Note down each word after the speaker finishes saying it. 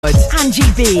Howard,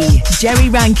 Angie B, Jerry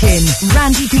Rankin,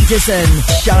 Randy Peterson,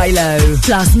 Shiloh,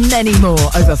 plus many more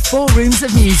over 4 rooms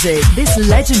of music. This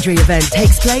legendary event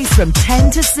takes place from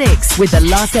 10 to 6 with the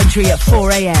last entry at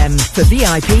 4 a.m. For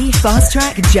VIP, fast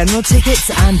track, general tickets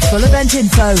and full event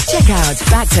info, check out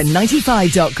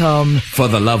back295.com. For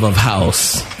the love of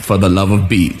house, for the love of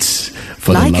beats,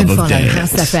 for like the love and of follow dance,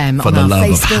 House FM for on the our love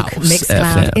Facebook, of House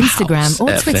Mixcloud, FM, Instagram House or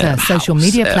FM, Twitter House social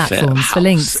media FM, platforms House for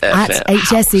links FM, at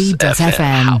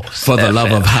hse.fm. For the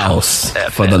love of house,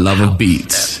 for the love of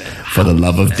beats, for the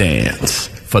love of dance,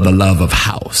 for the love of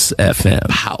House FM,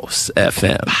 House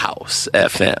FM, House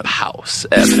FM, House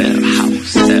FM,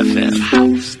 House FM,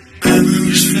 House.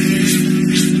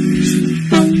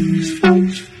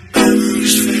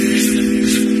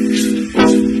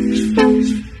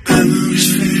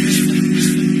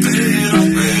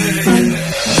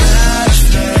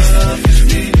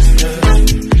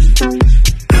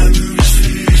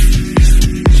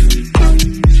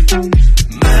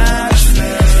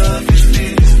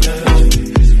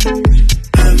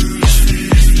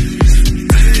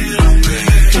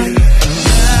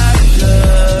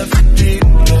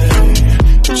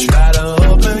 Try to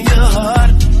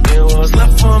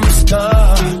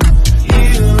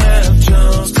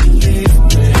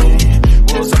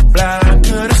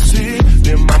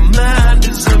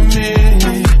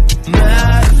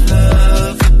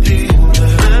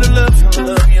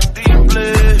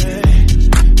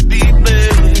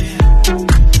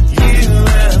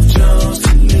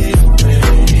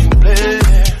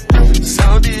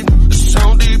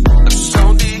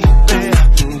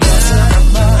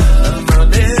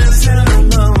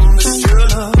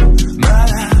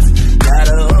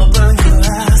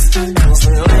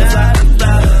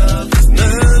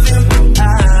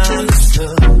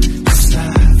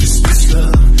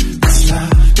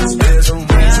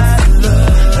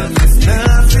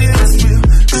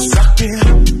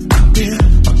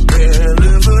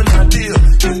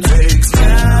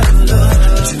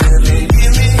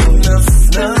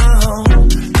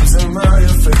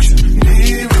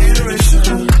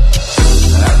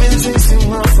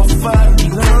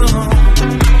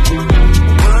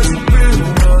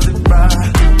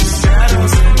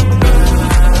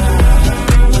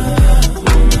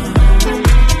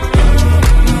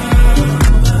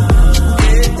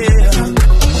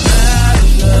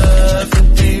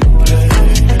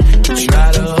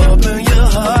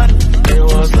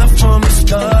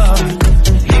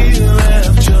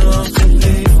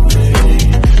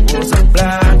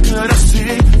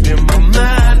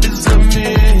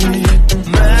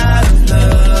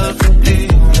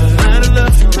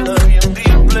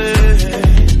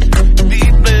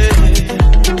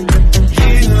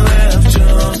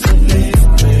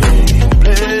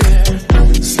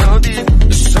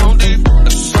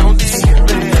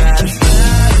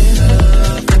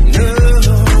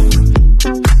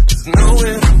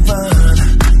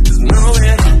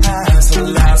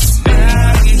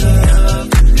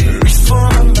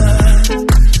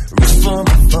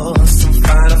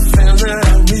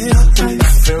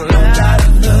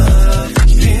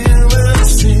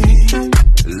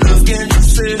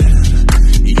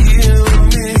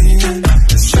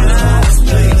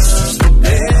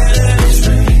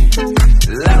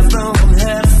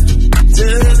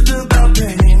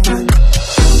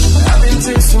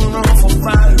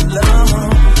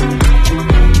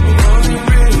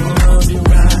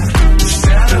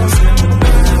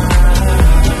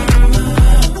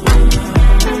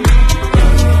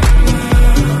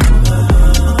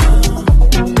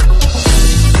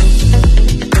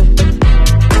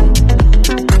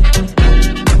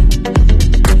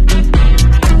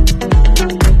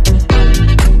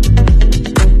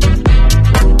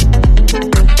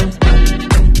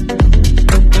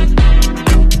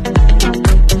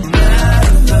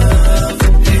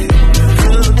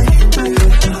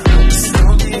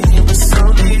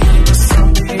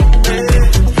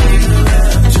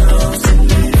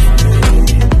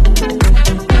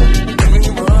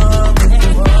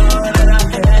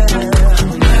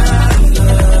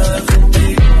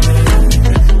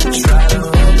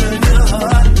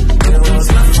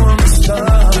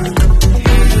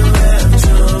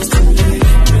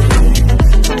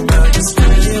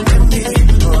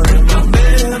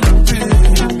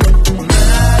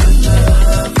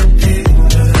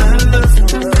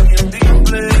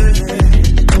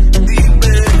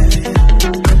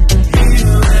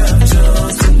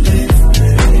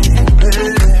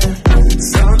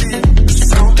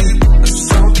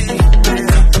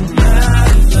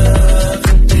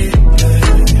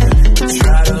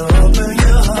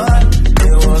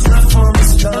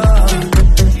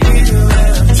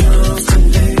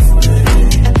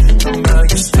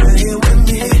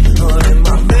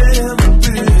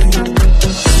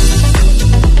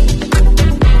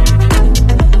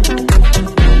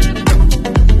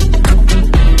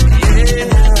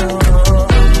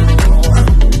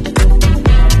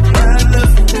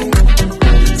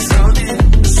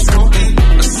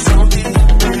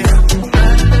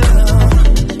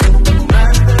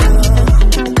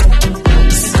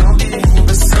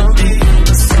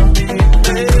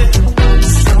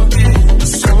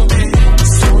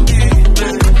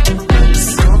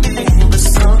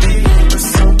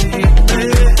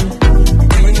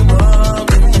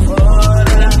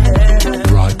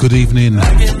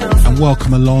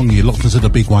welcome along. You're locked into the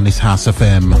big one, it's House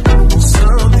FM.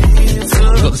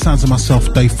 You got the sounds of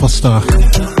myself, Dave Foster.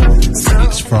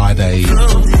 It's Friday.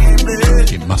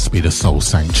 It must be the Soul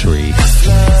Sanctuary.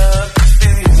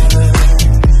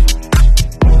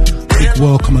 Big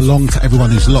welcome along to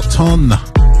everyone who's locked on.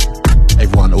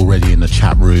 Everyone already in the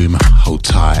chat room, hold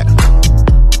tight.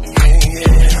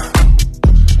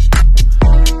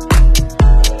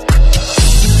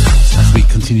 As we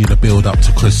continue to build up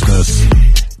to Christmas,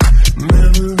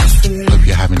 hope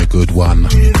you're having a good one.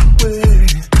 It's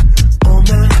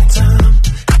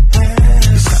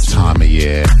that time of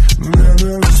year.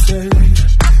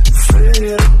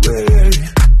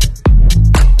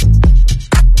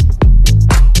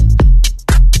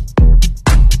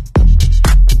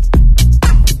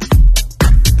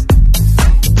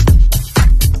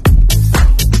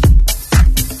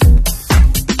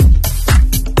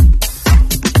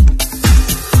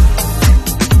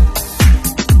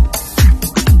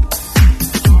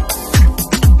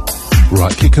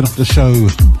 Right, kicking off the show,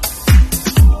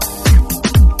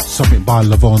 something by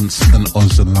Levance and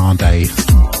Ozolande,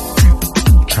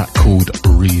 track called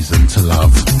Reason to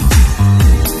Love.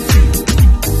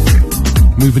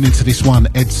 Moving into this one,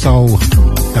 Ed Soul,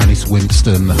 Dennis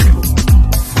Winston,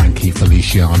 Frankie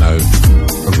Feliciano,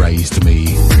 Erased Me.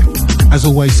 As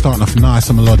always, starting off nice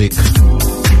and melodic,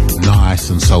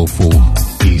 nice and soulful,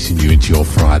 easing you into your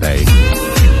Friday.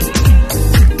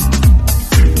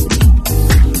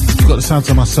 Got the sounds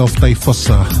of myself, Dave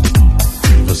Foster,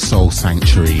 the Soul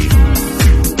Sanctuary,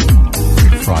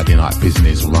 Friday night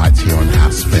business right here on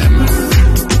House FM.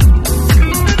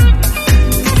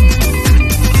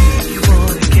 You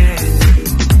wanna get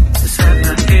inside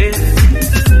my head,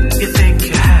 you think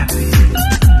you're happy,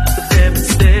 but then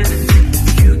instead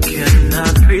you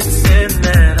cannot pretend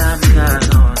that I'm not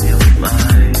on your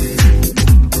mind.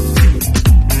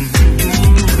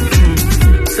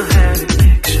 So have a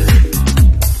picture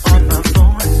on my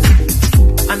phone.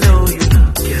 I know you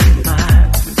look at my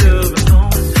door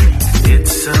alone.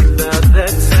 It's about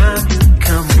that time you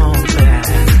come on back.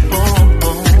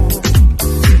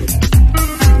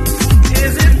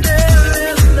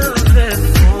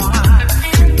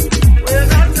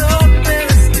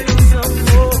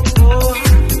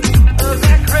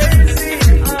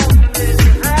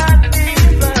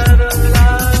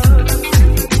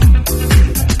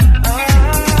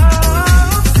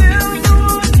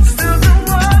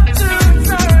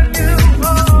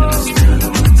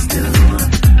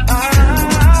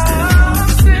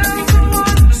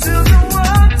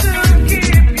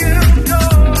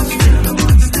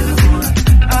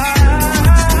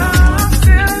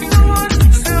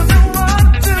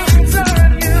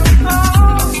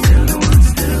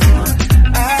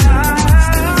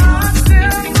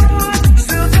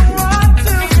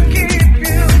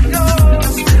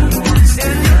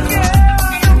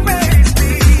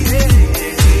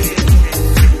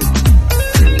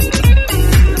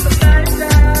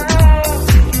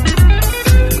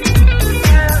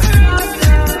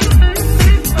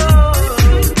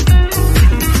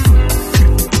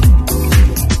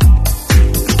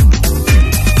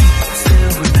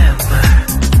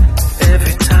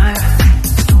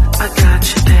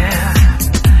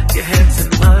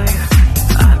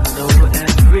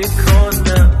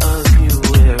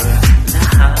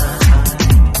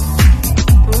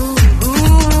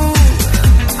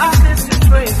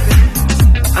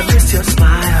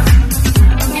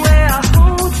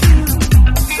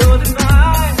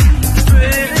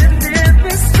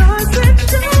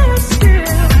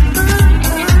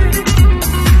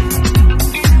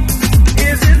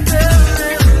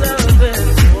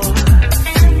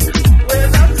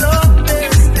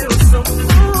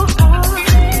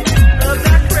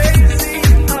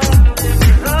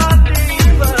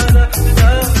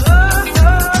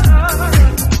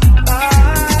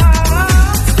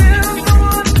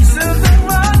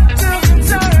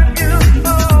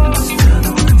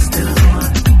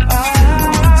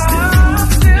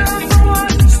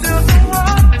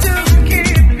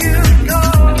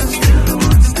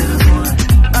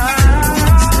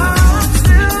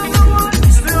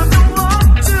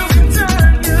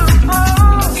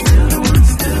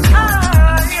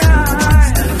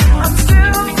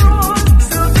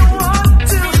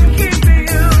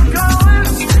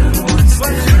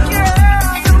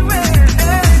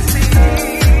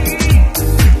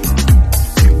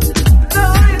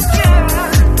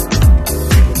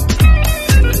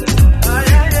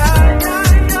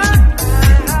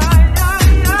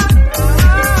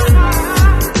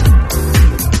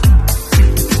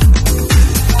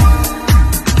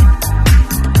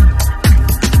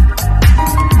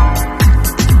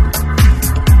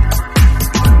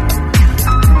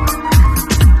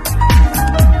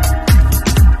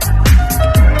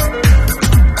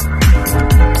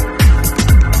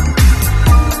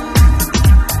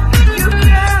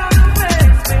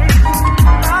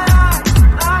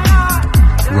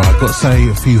 say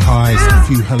a few highs, a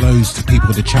few hellos to people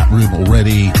in the chat room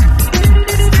already.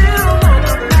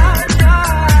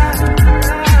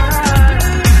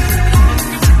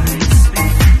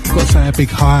 Got to say a big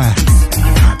hi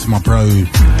out to my bro,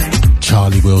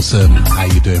 Charlie Wilson. How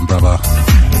you doing, brother?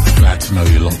 Glad to know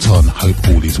you're locked on. Hope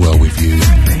all is well with you.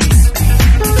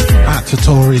 Out to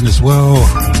Torin as well.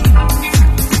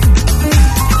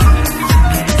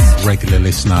 Regular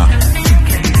listener,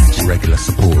 regular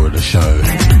supporter of the show.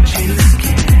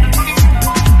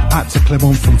 Out to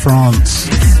Clement from France.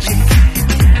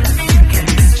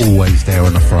 Always there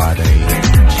on a Friday.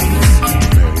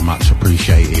 Very much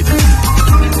appreciated.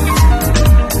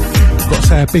 Got to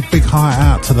say a big hi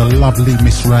out to the lovely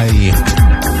Miss Ray. You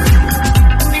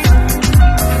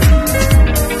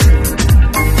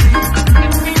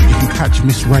can catch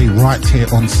Miss Ray right here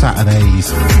on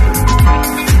Saturdays.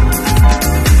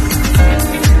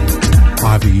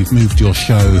 Either you've moved your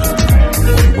show or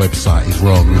the website is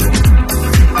wrong.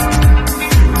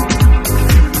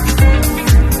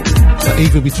 So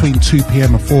either between 2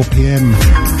 PM and 4 PM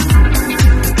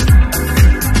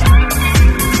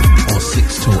or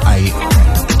 6 till 8.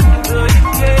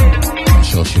 I'm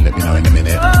sure she'll let me know in a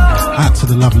minute. Out to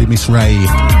the lovely Miss Ray.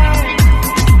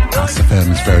 That's the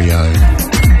firm's very own.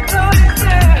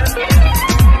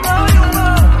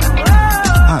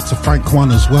 Out to Frank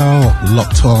One as well,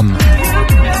 locked on.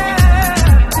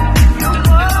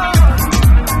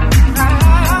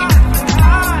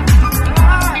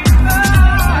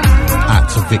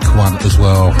 Vic One as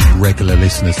well, regular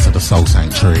listeners to the Soul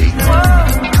Sanctuary.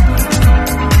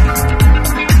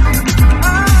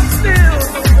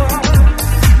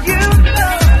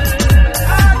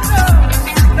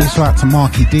 Also out to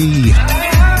Marky D,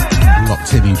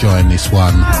 locked in enjoying this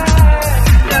one.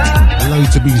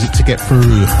 Loads of music to get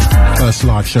through. First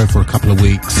live show for a couple of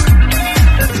weeks.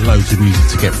 Loads of music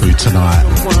to get through tonight.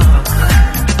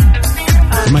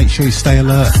 So make sure you stay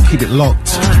alert, keep it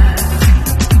locked.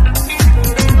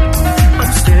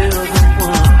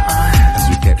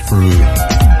 Through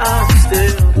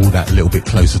all that little bit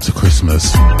closer to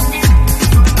Christmas.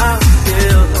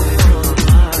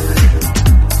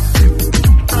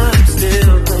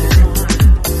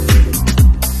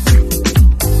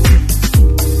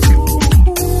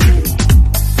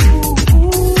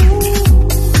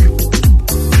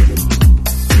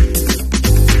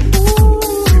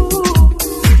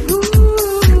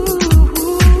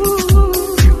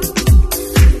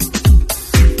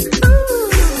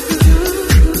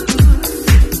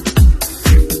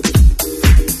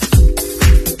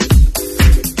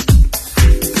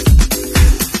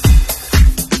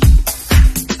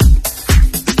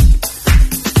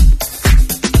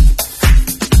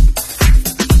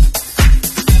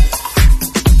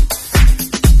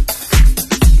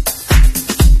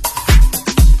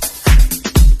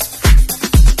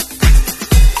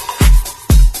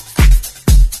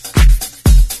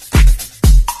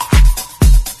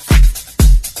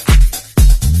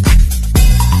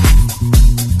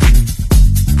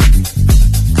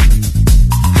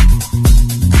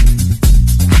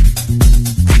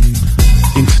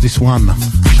 One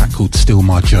track called Still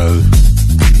My Joe,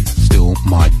 Still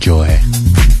My Joy.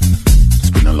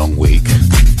 It's been a long week.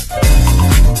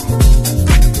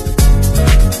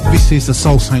 This is the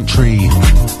Soul Sanctuary.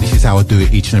 This is how I do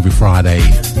it each and every Friday,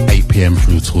 8 PM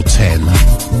through till 10.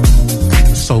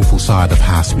 The soulful side of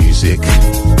house music,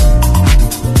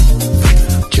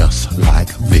 just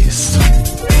like this.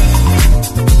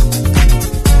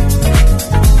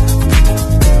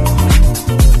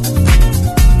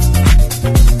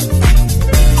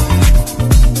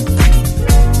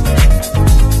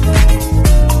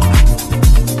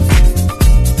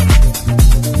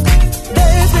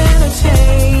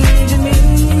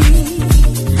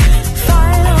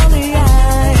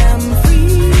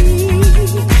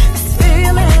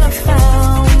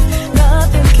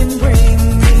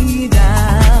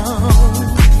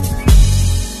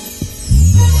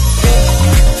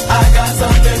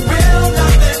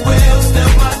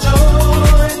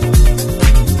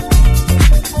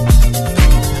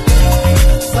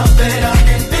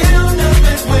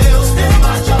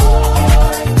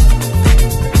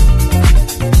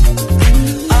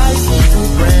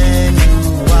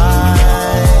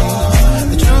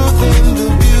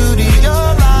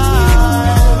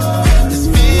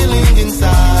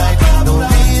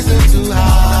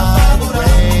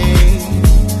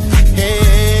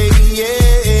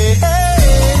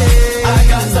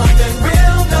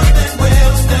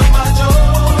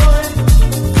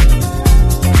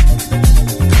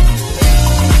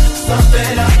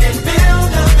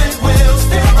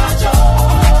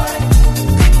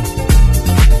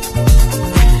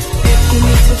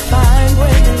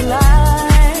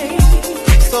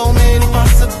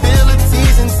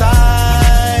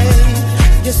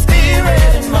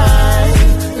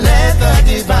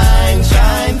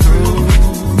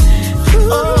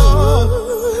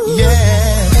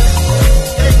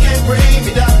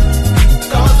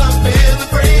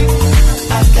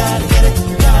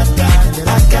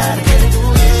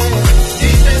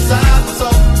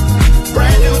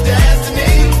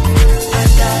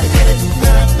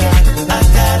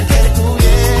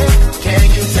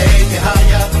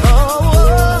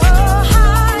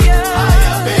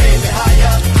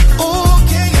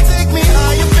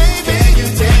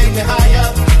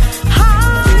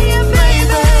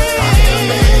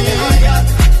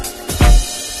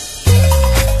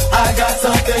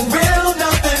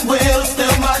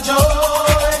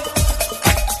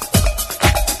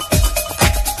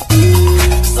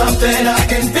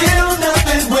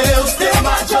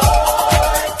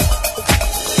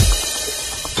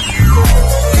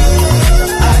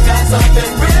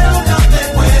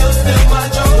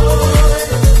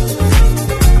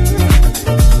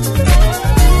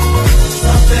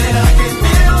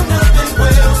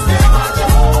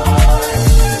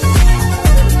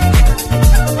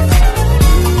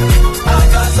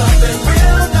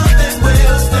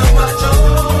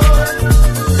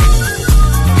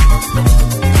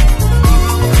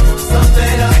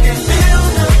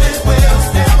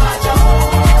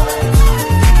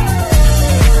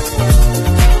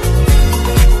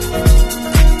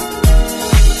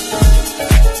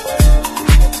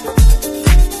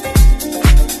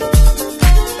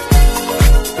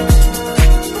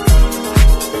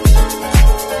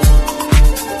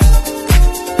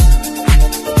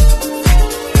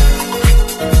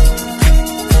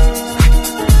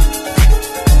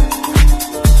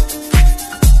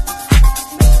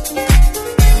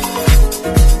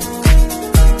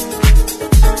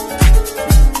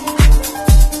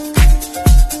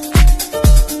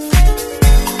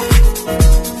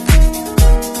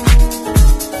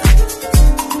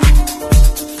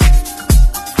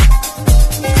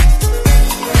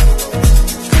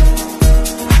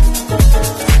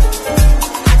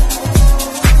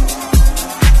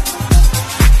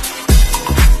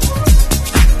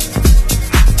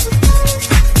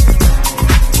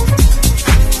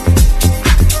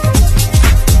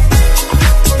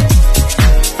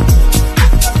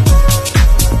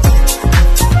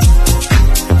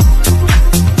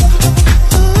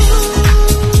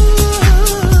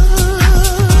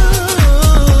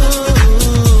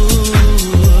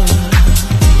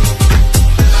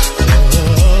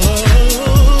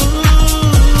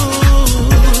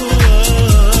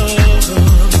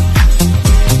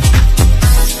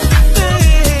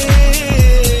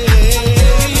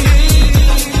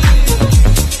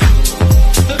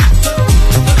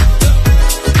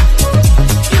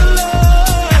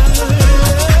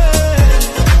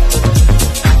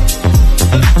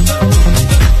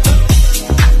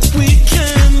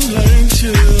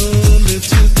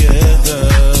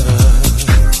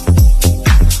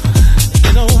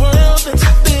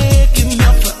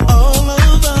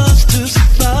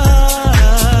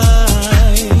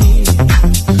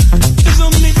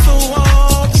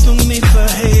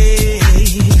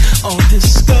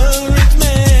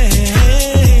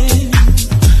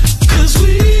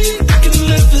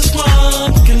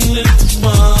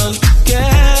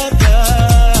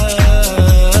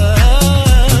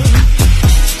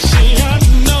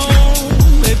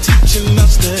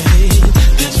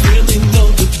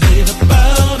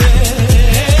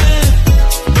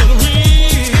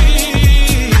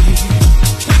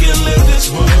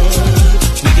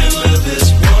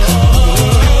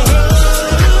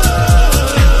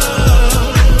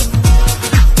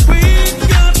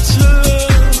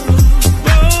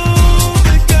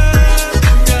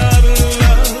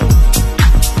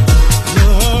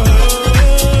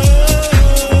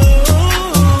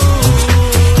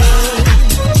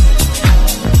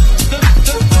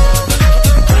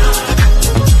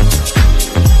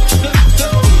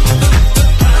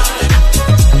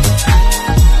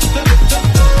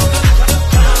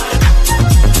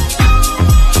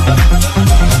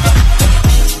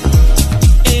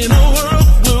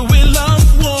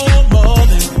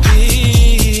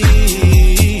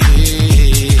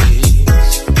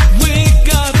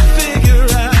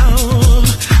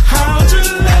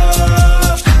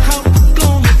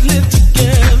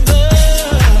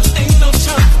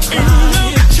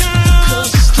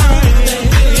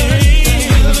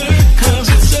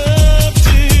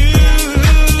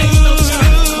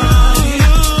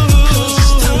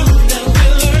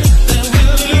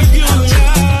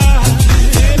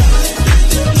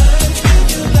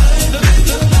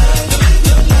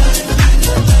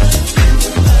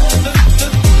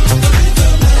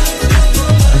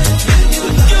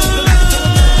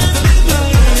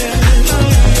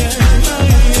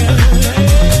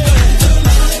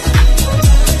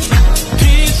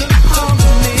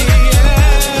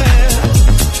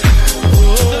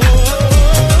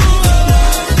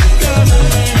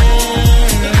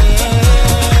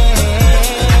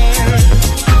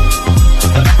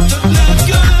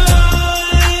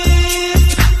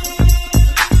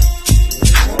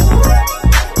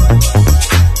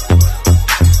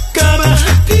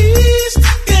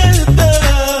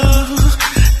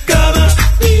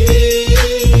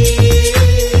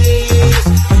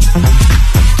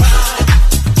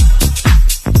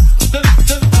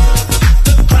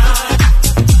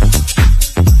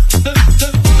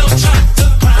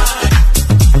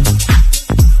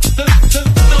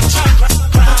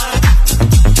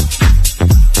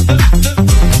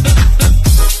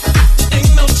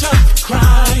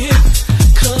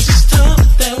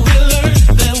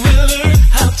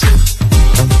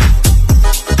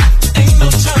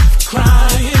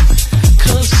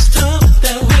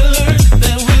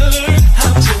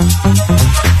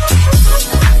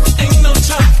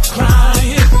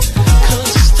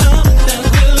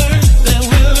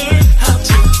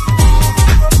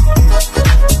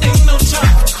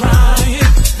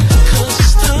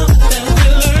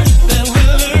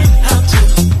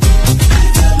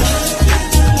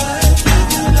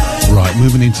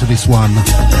 Moving into this one,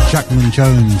 Jackman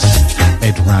Jones,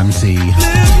 Ed Ramsey,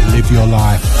 Live Your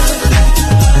Life.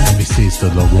 This is the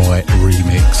Leroy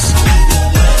remix.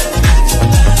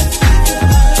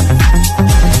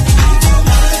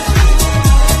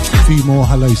 A few more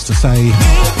hellos to say.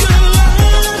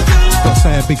 Got to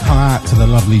say a big hi out to the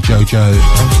lovely Jojo,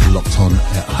 locked on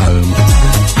at home.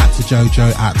 Out to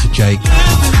Jojo, out to Jake,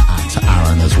 out to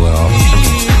Aaron as well.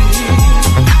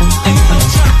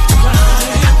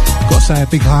 Got to say a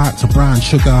big hi out to Brown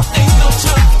Sugar,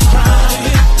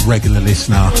 regular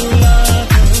listener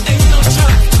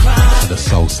to the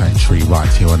Soul Sanctuary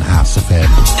right here on House FM.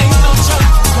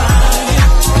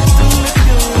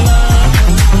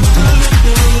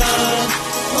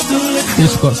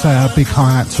 Also got to say a big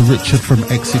hi out to Richard from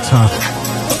Exeter,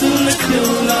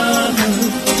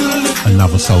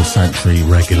 another Soul Sanctuary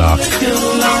regular.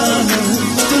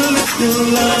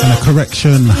 And a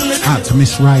correction out to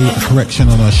Miss Ray, a correction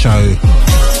on her show.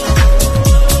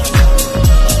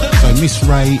 So Miss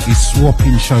Ray is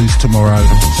swapping shows tomorrow.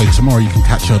 So tomorrow you can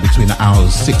catch her between the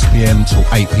hours 6 p.m. till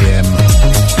 8 p.m.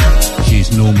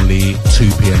 She's normally 2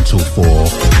 p.m. till 4.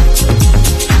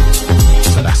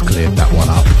 So that's cleared that one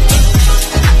up.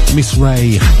 Miss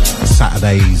Ray,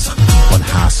 Saturdays on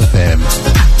House FM.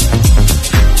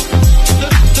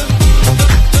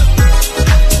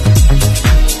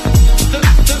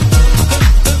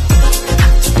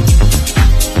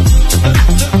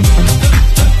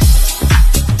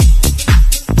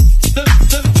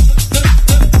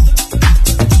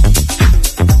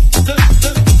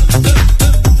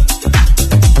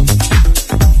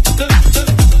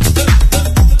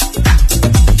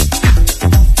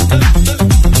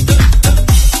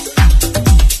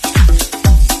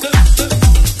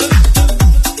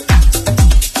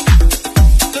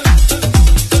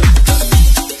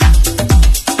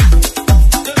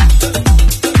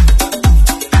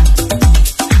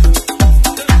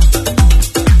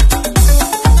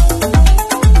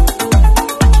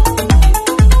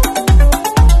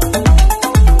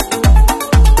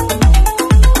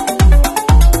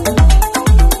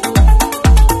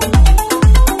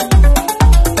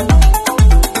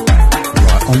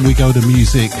 The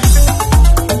music.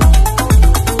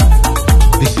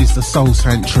 This is the Soul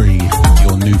Sanctuary,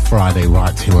 your new Friday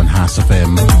right here on House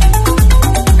FM.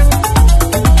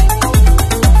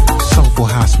 Soulful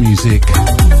house music,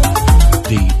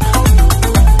 deep.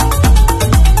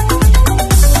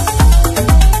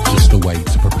 Just a way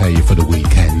to prepare you for the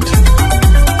weekend.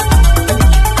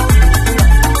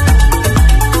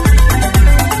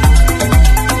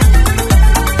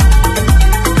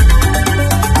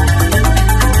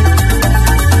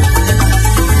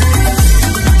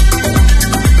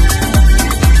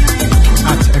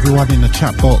 Everyone in the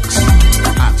chat box,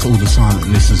 out to all the silent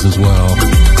listeners as well.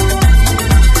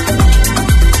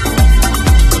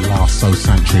 The last Soul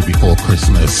Sanctuary before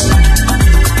Christmas.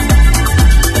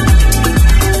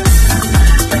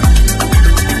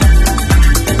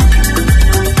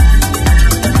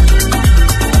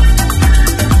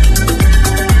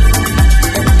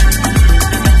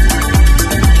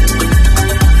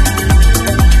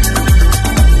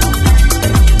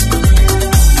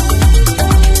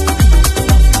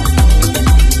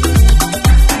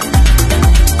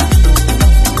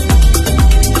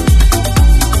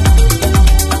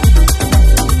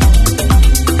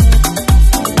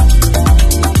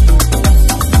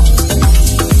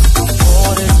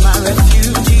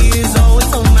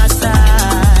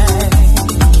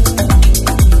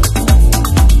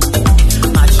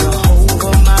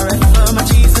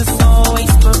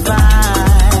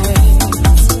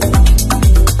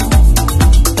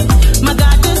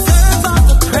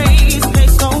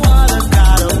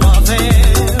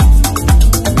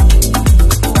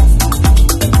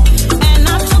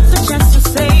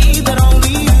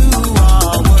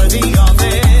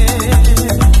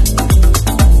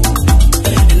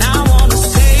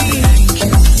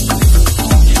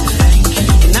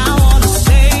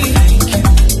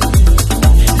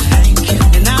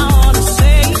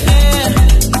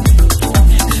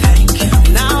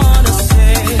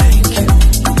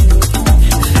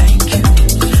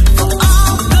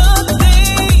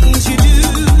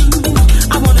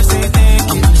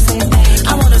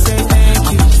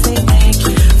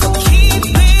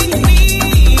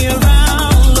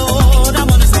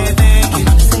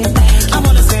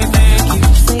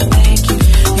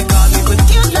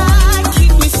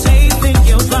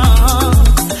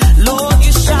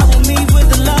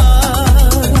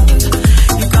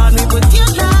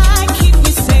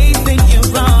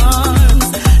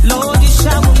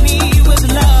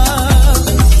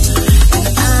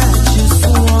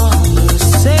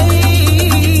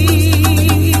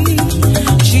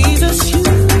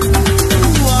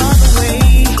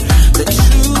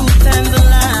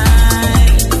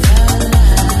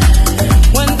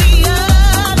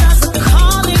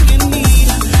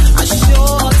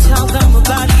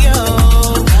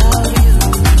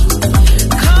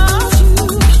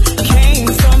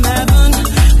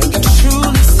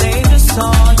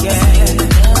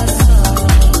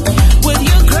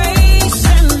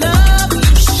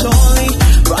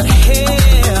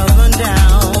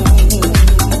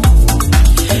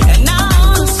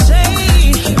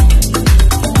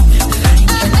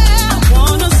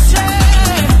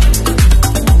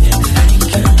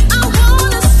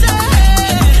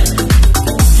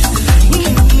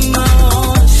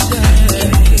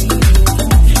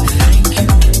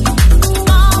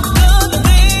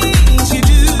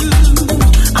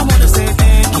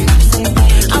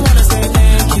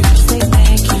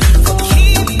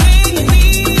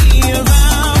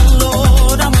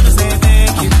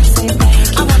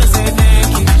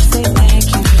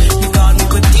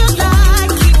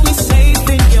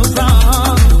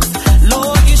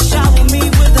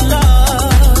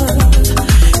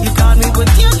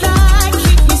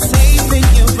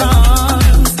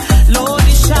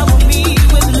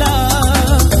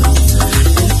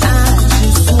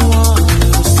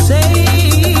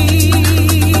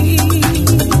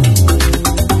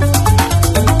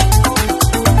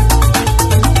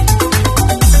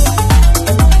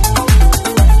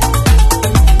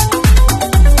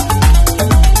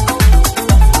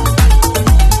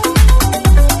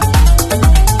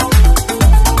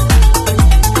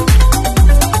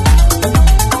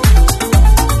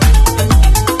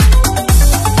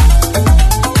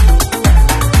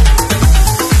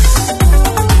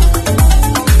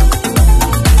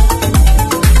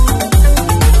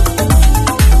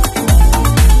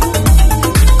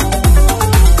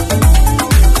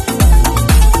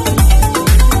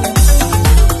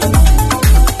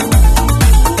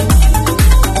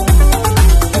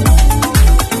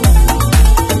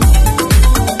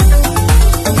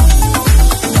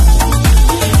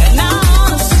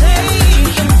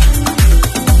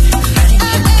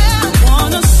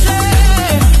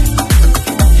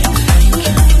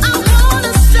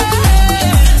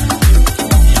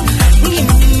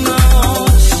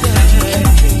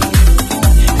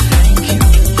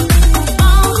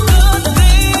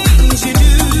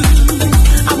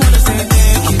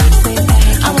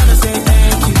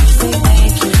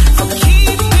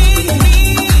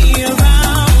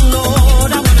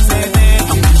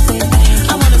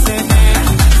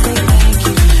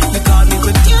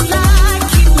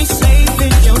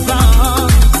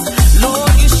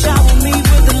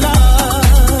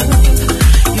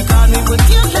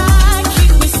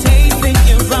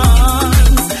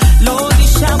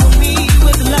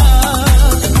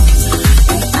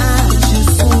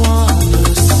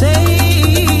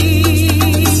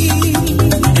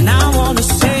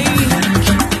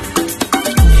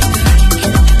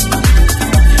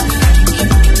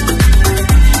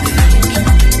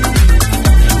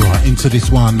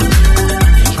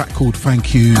 called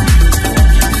Thank You.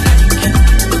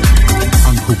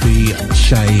 Uncle B,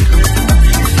 Shay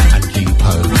and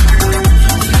Depot.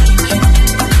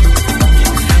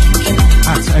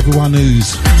 Out to everyone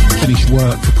who's finished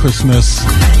work for Christmas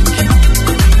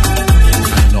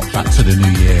and not back to the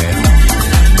new year.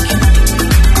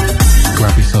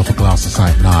 Grab yourself a glass of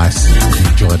something nice and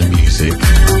enjoy the music.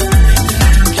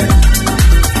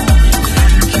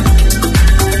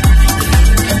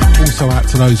 Also out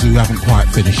to those who haven't quite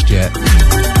finished yet.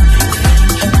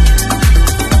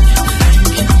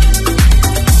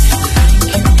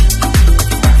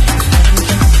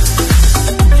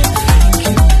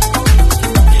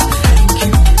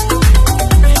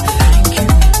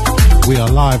 We are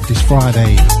live this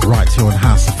Friday, right here on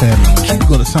House FM. You've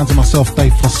got the sounds of myself,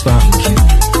 Dave Foster.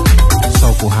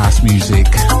 Soulful house music,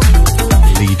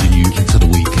 leading you into the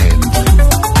weekend.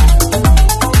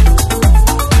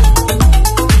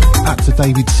 Out to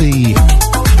David C,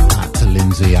 out to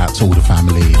Lindsay, out to all the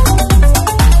family.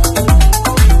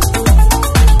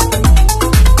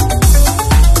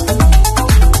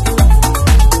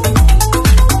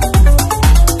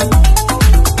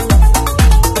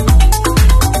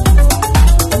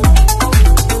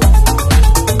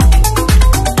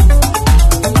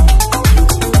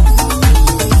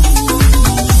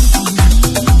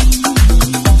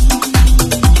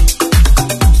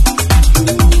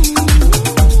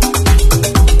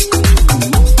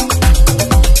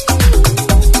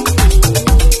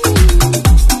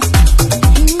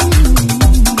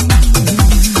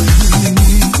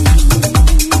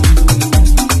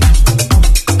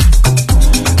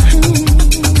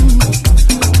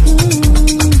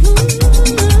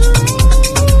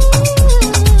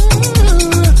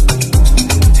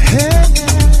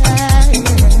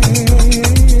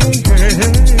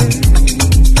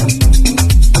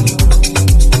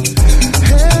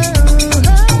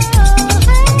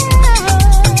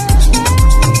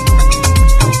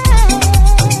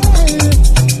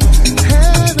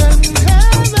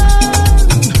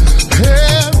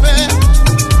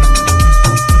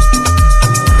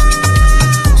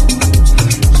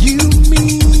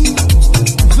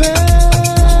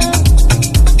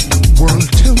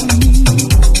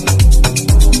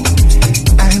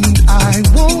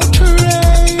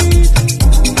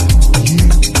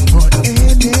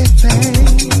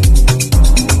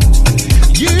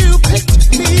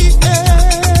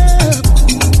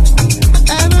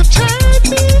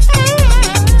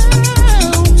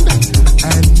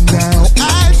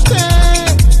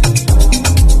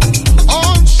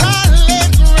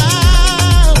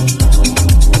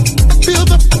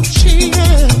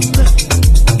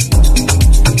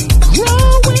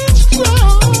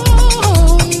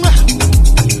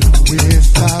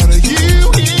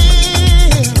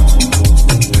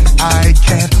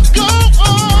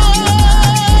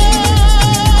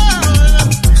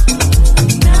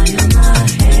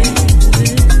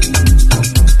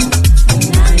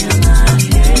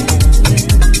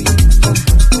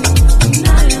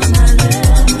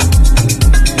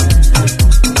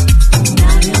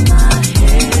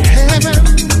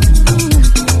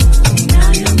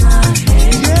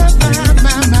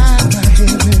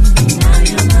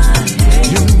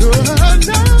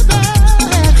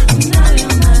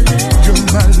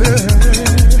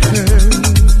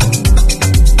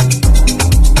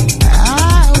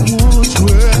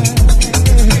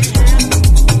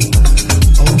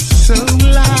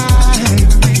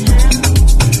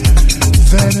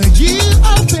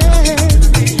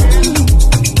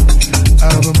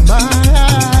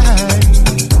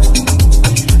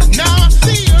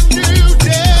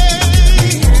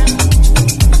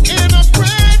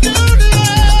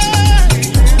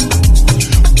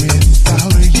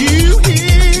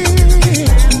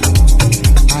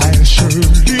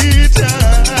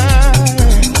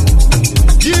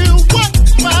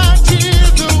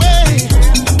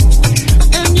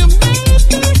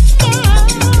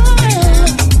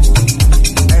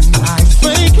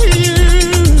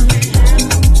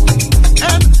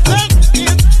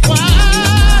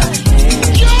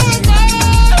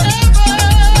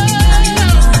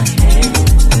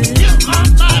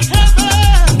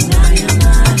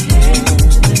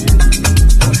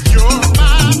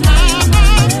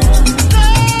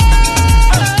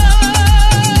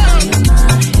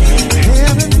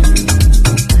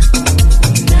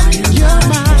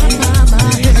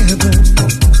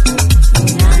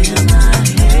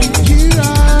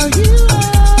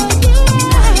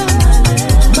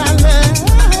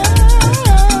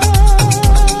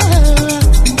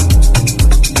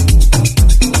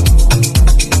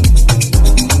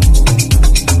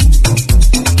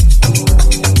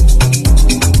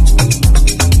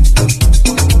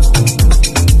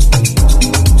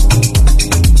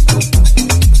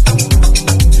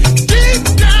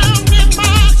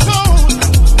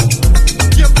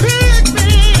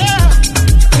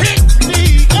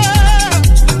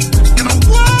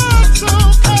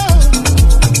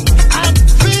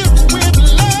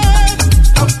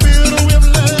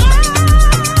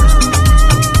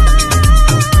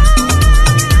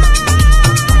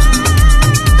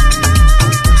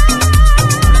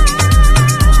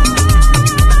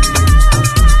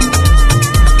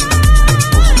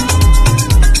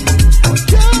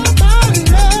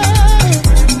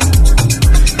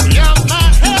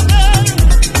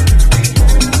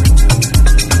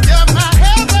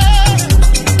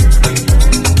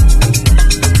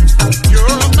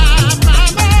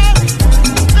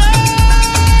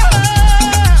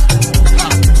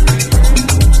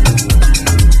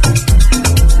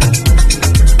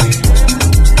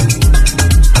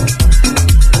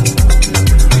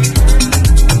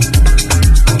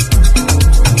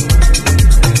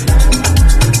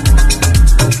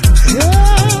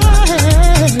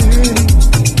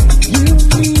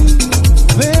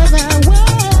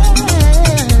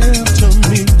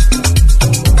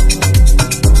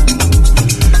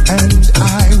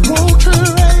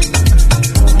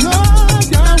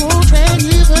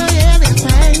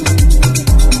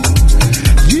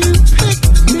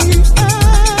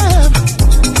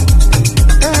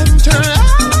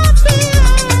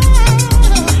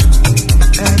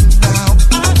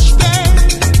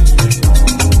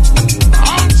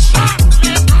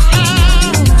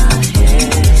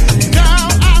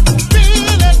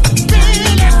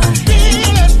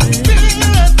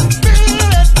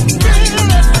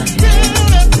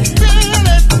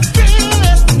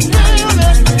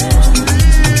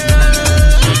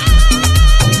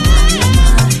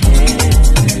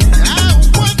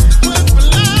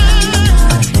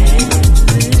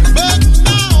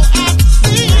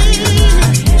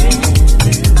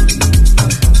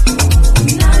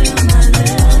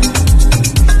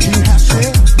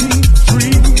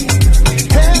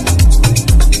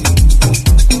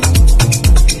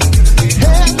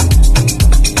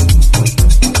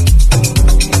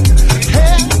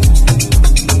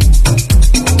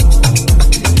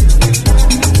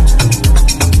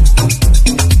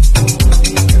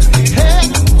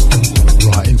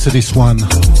 this one.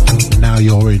 Now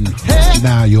you're in.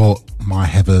 Now you're my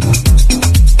heaven.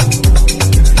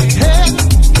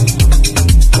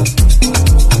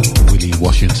 Willie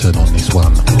Washington on this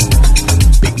one.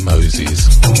 Big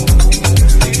Moses.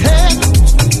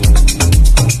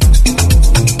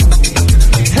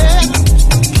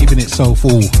 Keeping it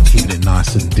soulful, keeping it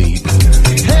nice and deep.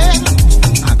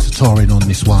 Had to Torin on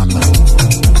this one.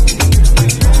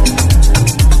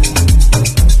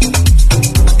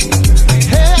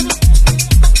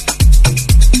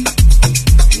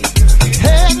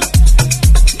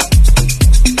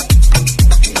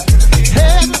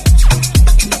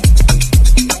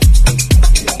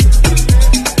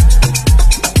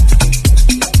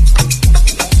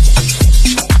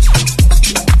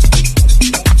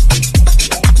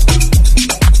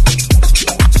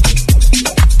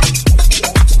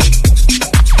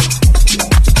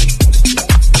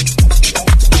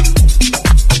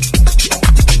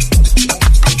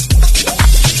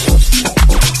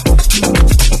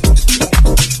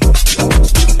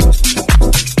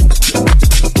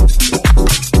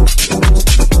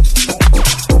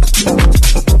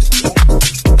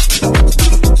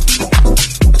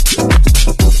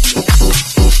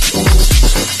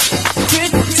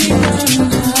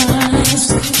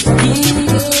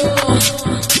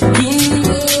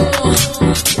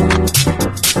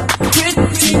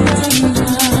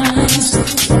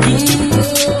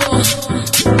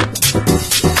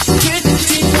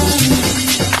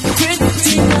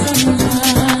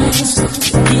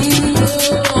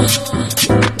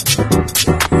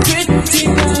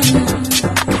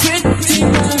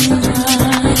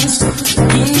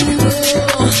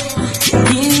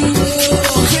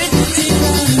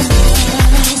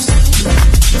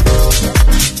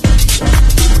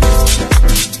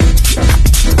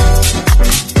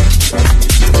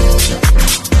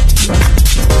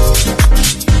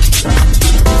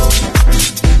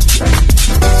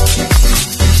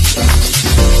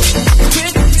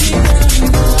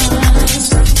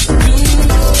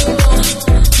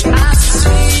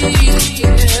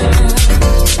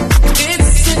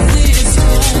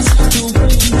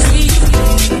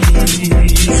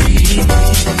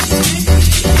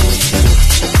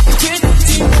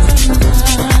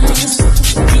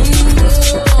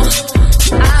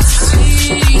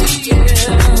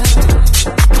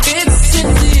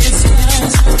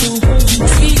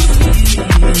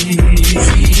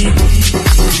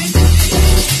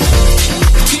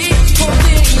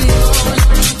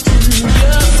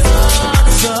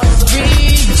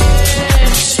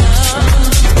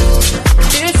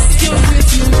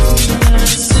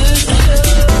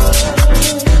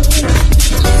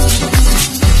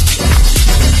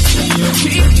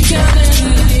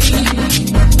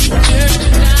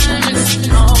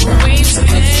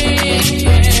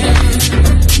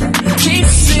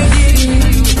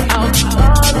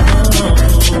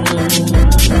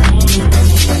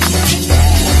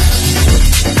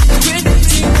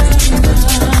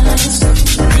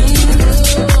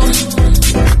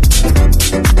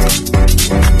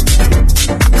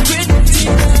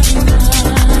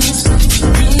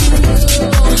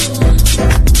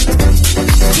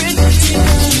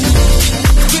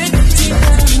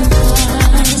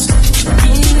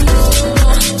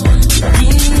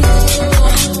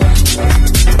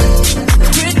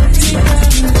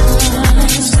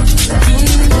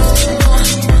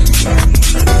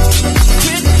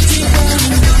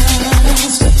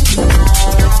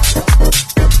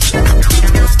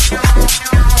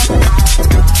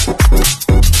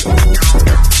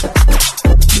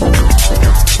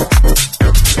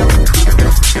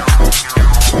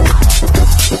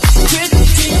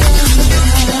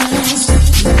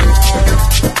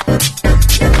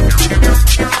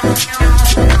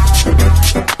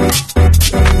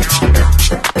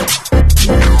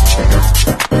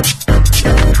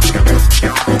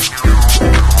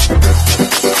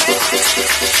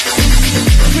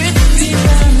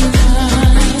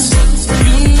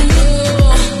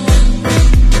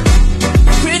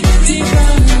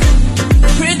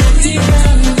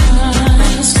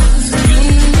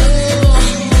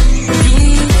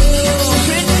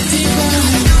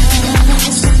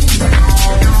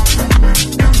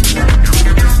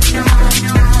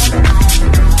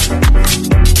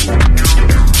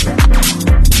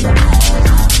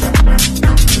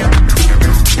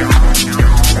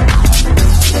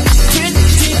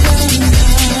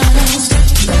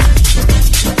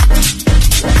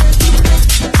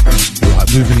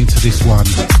 this one.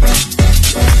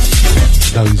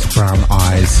 Those Brown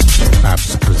Eyes,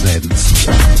 Babs presents.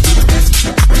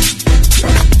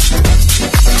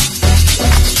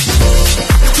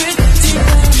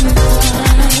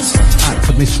 At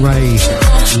to Miss Ray,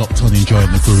 locked on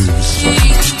enjoying the grooves.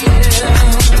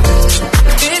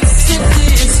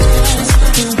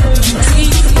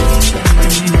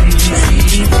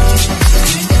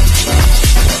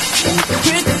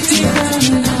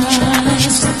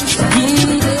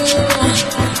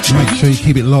 Make sure you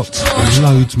keep it locked.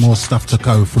 Loads more stuff to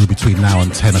go through between now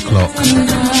and 10 o'clock.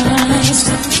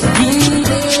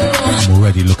 I'm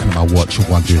already looking at my watch and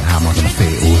wondering how am I going to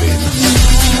fit it all in.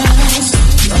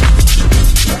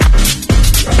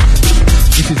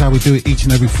 This is how we do it each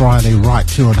and every Friday right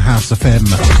here on House FM.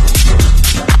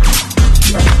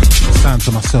 Sound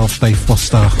to myself, Dave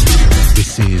Foster.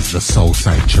 This is the Soul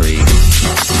Sanctuary.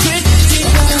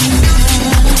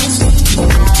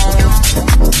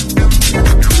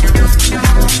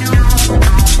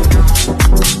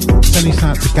 Sending this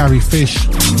out to Gary Fish,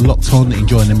 locked on,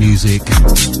 enjoying the music.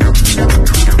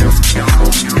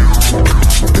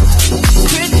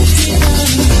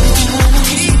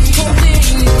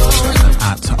 And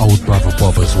at Old Brother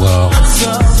Bob as well.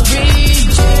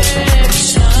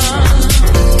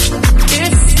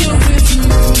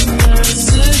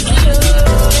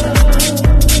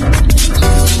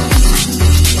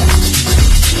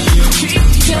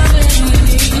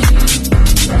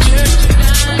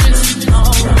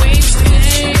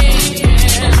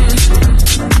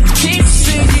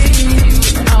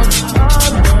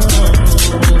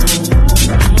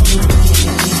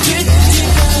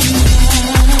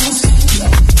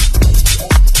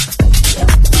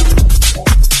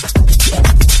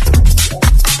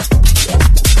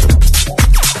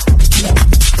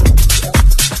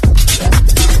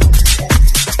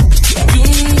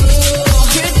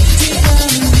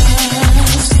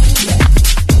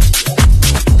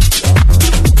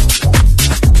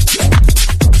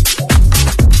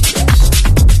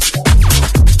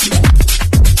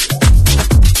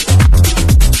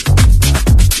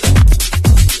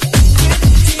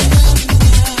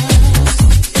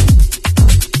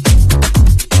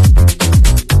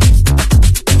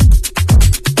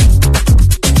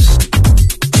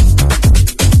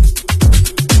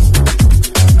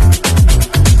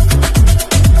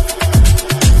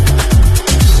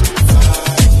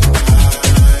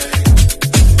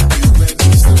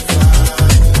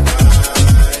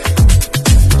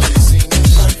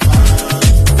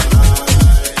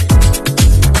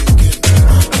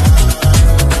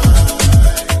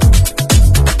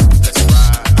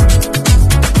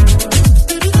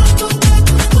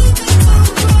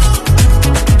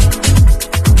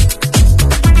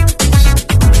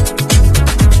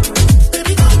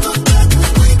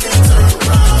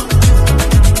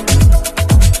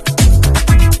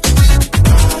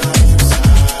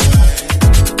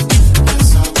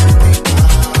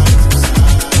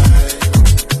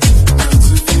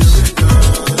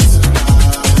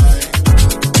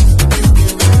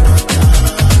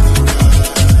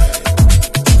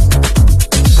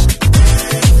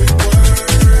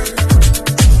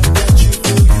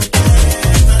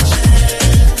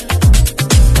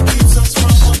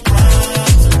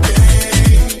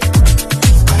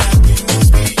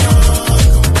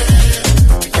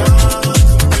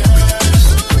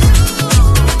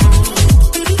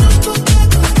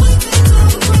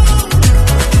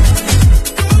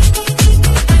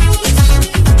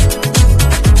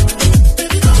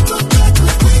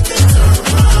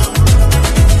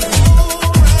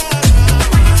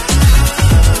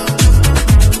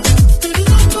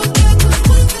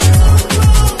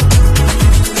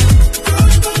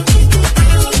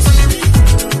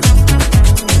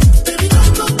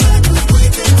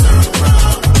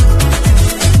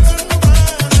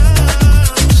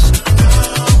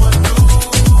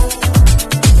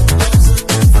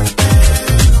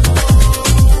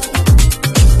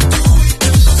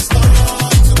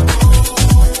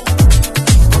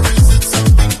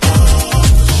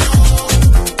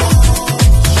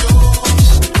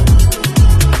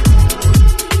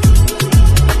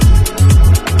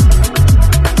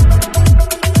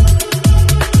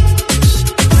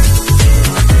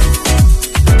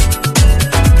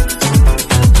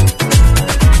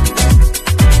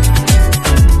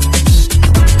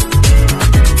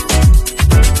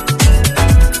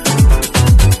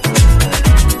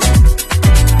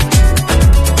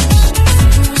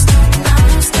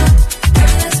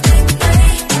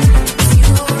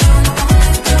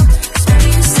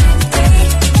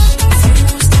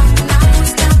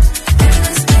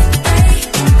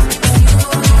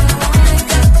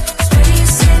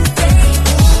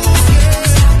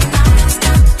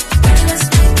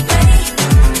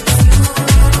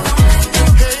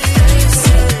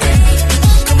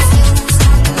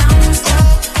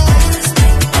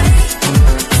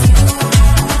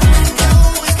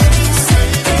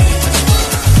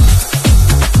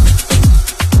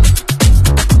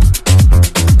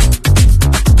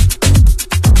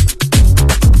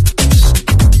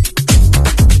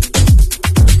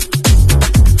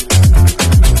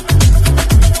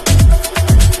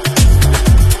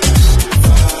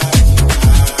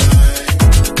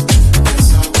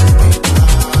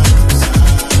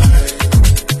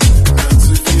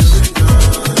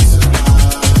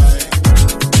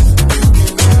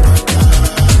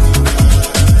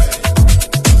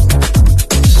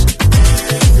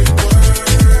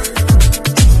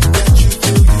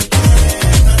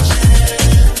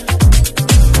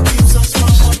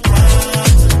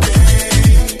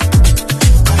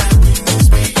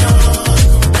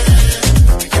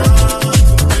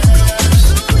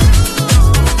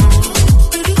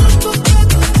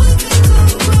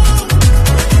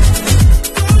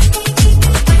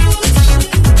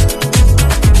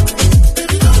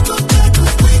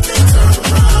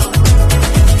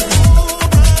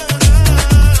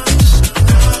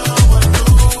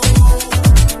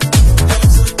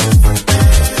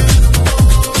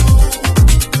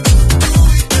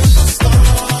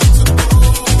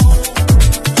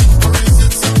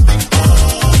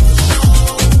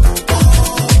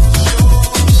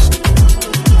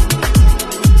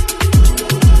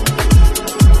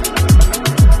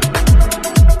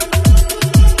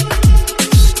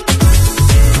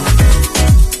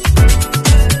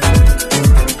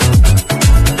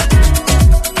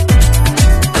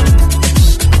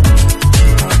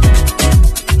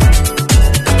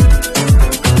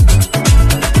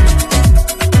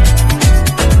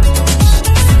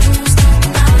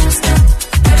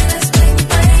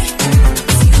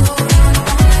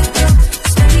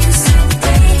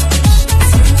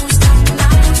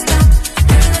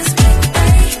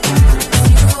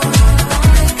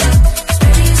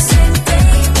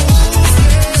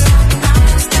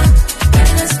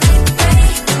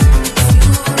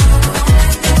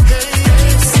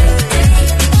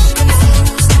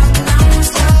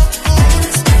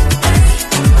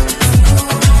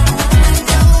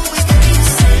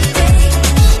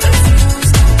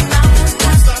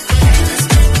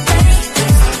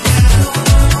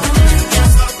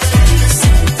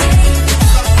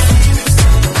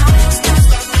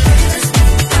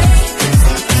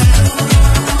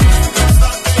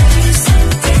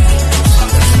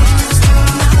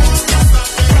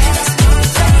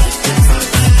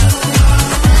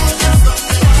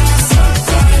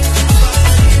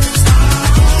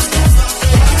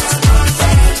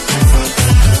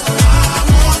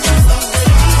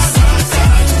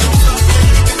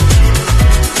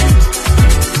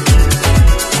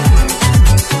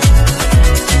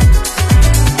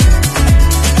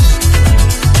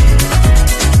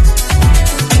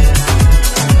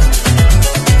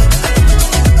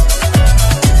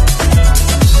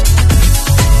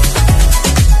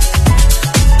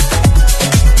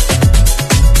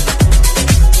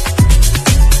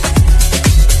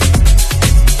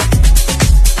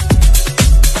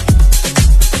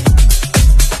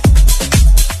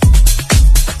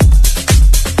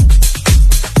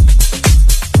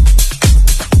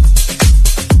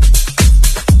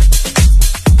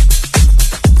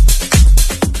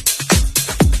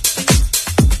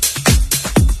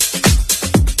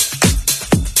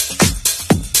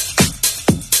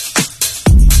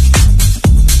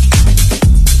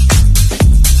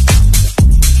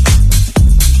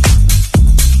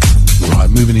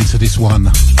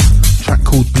 one. Track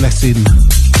called Blessing.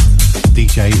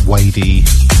 DJ Wadey.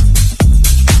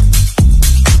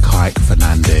 Kike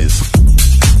Fernandez.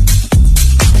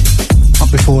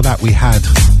 Up before that we had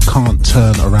Can't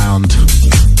Turn Around.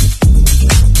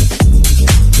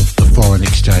 The Foreign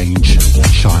Exchange.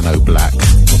 Shino Black.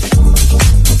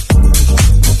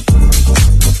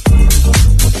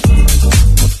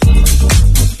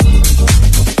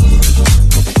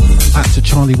 Back to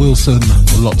Charlie Wilson,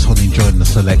 lots on enjoying the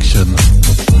selection.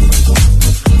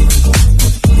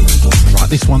 Right,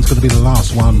 this one's going to be the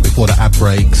last one before the ad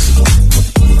breaks.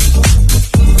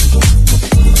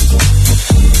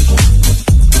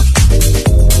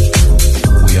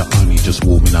 We are only just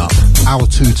warming up. Hour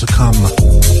 2 to come.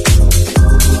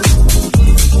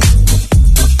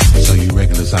 So you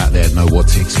regulars out there know what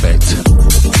to expect.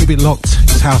 Keep it locked,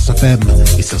 it's House FM,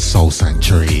 it's a soul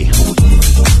sanctuary.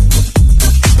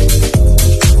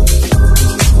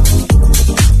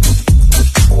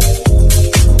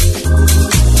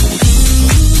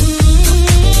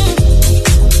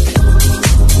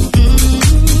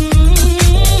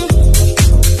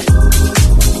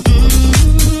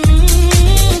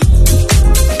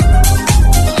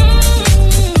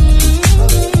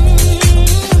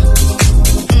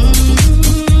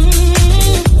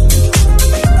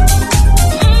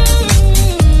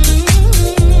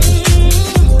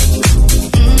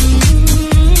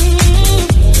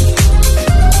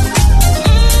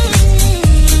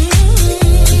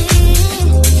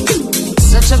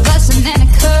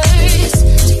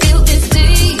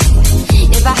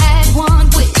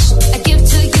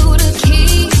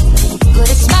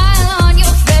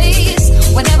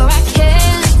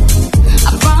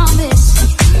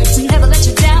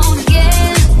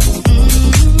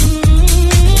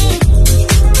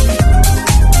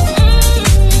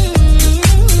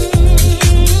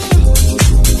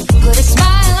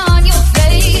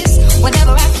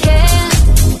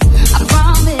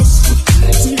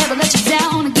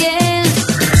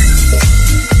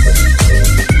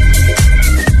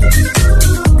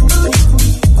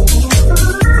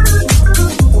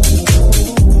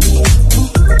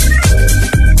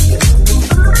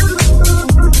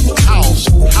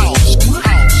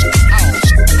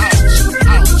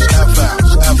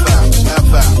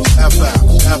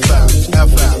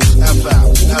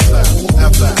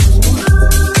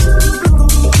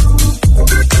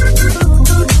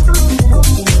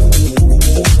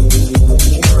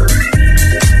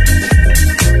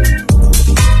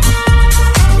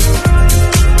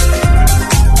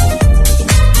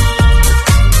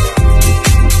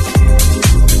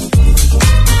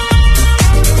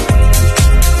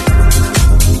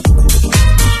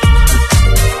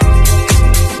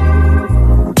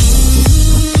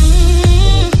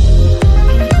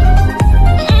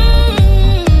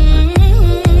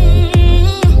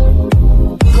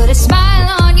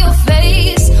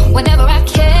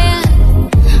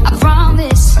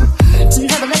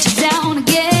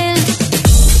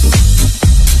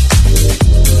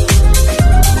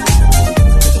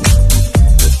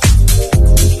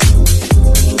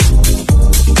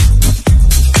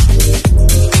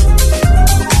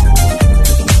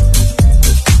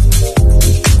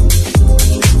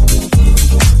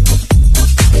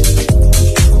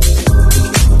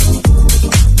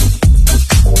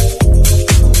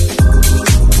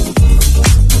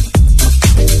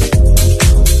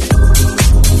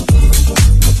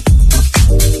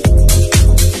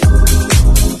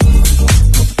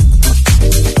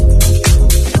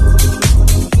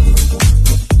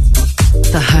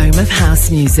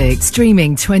 Music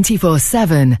streaming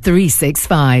 24/7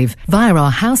 365 via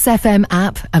our House FM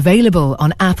app, available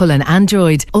on Apple and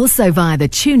Android, also via the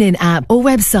TuneIn app or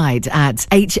website at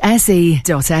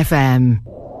hse.fm.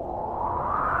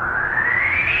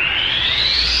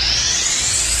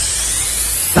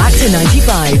 Back to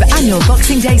 95 annual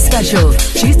Boxing Day special,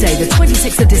 Tuesday the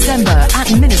 26th of December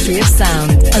at Ministry of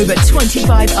Sound. Over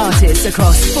 25 artists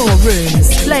across 4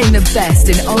 rooms, playing the best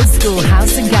in old school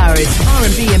house and garage,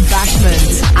 R&B and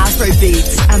bashment, Afrobeat,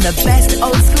 and the best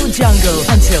old school jungle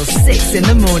until 6 in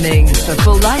the morning. For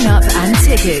full lineup and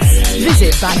tickets,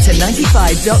 visit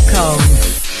backto95.com.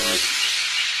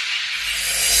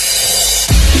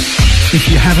 If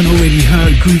you haven't already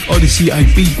heard, Groove Odyssey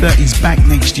Ibiza is back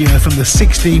next year from the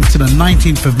 16th to the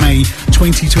 19th of May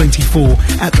 2024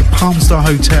 at the Palm Star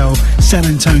Hotel, San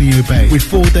Antonio Bay. With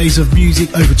 4 days of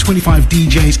music, over 25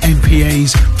 DJs,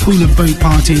 MPAs, pool and boat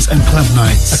parties and club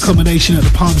nights. Accommodation at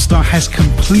the Palm Star has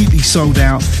completely sold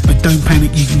out, but don't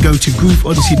panic, you can go to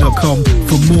grooveodyssey.com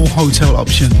for more hotel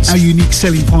options. Our unique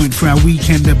selling point for our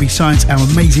weekender, besides our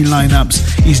amazing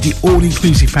lineups, is the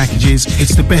all-inclusive packages.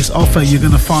 It's the best offer you're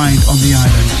going to find on the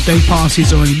island. Day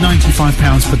passes are only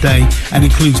 £95 per day and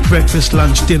includes breakfast,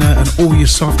 lunch, dinner and all your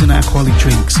soft and alcoholic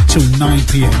drinks till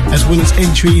 9pm, as well as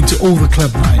entry into all the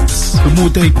club nights. The more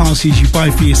day passes you buy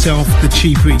for yourself, the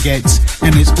cheaper it gets,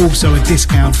 and there's also a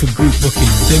discount for group booking.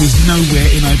 There is nowhere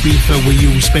in Ibiza where you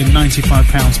will spend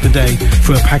 £95 per day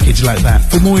for a package like that.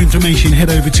 For more information, head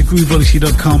over to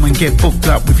grooveodyssey.com and get booked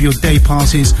up with your day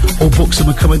passes or book some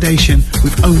accommodation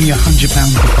with only £100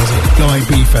 deposit. Go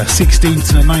Ibiza, 16th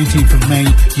to the 19th of May.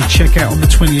 You check out on the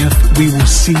 20th. We will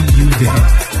see you there.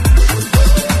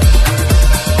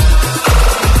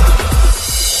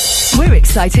 We're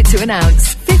excited to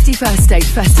announce 51st State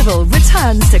Festival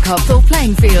returns to Copthall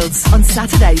Playing Fields on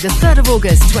Saturday the 3rd of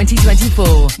August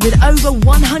 2024 with over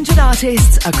 100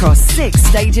 artists across 6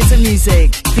 stages of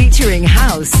music featuring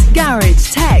house,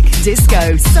 garage, tech,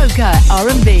 disco, soca,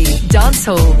 R&B,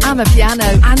 dancehall,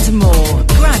 amapiano and more.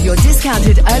 Grab your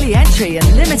discounted early entry and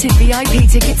limited VIP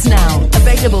tickets now.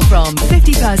 Available from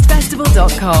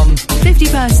 51stfestival.com.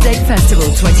 51st State Festival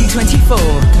 2024,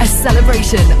 a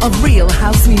celebration of real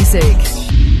house music.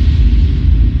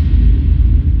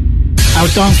 Our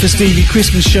Dance for Stevie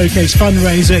Christmas Showcase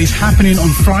fundraiser is happening on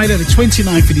Friday the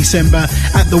 29th of December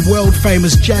at the world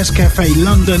famous Jazz Cafe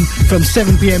London from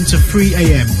 7pm to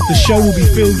 3am. The show will be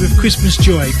filled with Christmas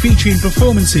joy, featuring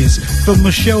performances from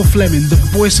Michelle Fleming, the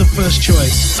voice of First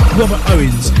Choice, Robert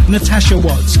Owens, Natasha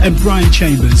Watts and Brian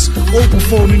Chambers, all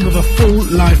performing with a full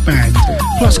live band.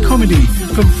 Plus comedy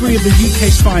from 3 of the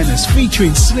UK's finest,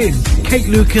 featuring Slim, Kate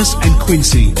Lucas and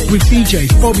Quincy, with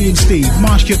DJs Bobby and Steve,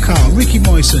 Marcia Carr, Ricky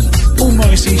Moyson, Paul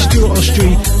Morrissey, Stuart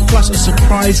Ostry, plus a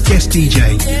surprise guest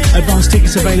DJ. Advance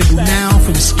tickets available now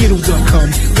from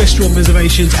Skiddle.com, restaurant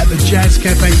reservations at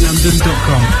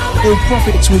thejazzcafeLondon.com. All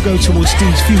profits will go towards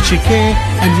Steve's future care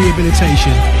and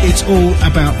rehabilitation. It's all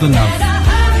about the love.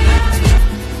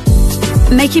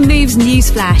 Making moves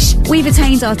newsflash. We've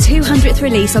attained our 200th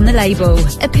release on the label.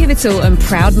 A pivotal and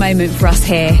proud moment for us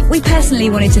here. We personally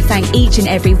wanted to thank each and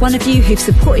every one of you who've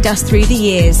supported us through the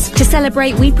years. To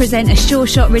celebrate, we present a Sure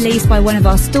Shot release by one of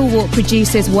our stalwart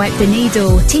producers, Wipe the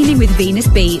Needle, teaming with Venus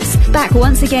Beats. Back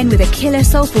once again with a killer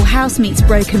soulful house meets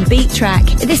broken beat track,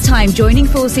 this time joining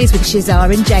forces with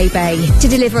Shazar and J-Bay to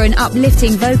deliver an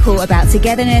uplifting vocal about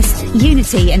togetherness,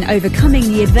 unity and overcoming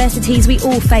the adversities we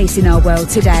all face in our world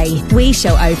today. We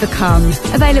shall overcome.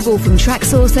 Available from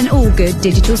Traxsource and all good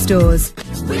digital stores.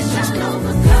 We shall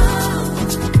overcome.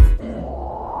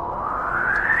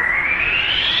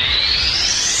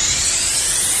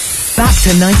 Back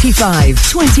to 95,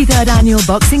 23rd Annual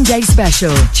Boxing Day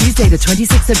Special, Tuesday the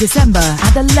 26th of December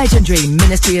at the legendary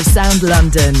Ministry of Sound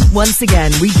London. Once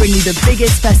again, we bring you the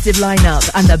biggest festive lineup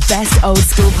and the best old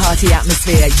school party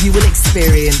atmosphere you will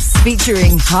experience.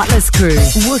 Featuring Heartless Crew,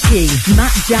 Wookie,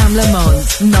 Matt Jam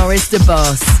Lamont, Norris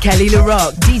DeBoss, Kelly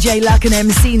LaRock, DJ Luck and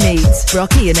MC Neat,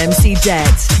 Brocky and MC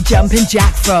Jet, Jumpin'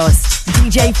 Jack Frost,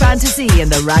 DJ Fantasy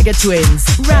and the Ragga Twins,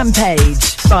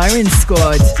 Rampage, Firing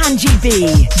Squad, Angie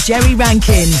B, Jerry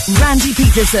Rankin, Randy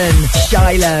Peterson,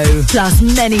 Shiloh, plus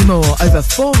many more over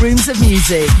 4 rooms of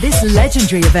music. This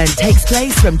legendary event takes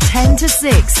place from 10 to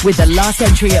 6 with the last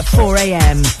entry at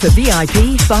 4am. For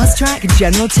VIP, fast track,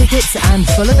 general tickets and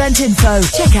full event info,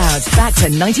 check out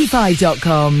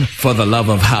backto95.com. For the love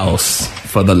of house,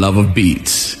 for the love of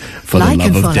beats, for like the love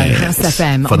and of follow dance, House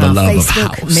FM for on the our love Facebook,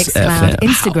 of house, Mixcloud, FM,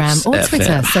 Instagram or house, Twitter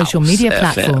FM, social house, media FM,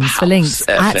 platforms for links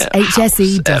house, at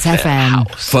hse.fm.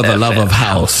 For the love of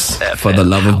house, for the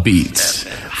love of beats,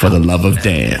 for the love of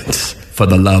dance, for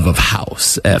the love of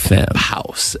house, FM,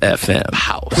 house, FM,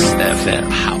 house, FM,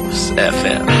 house,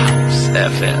 FM, house,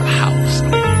 FM, house.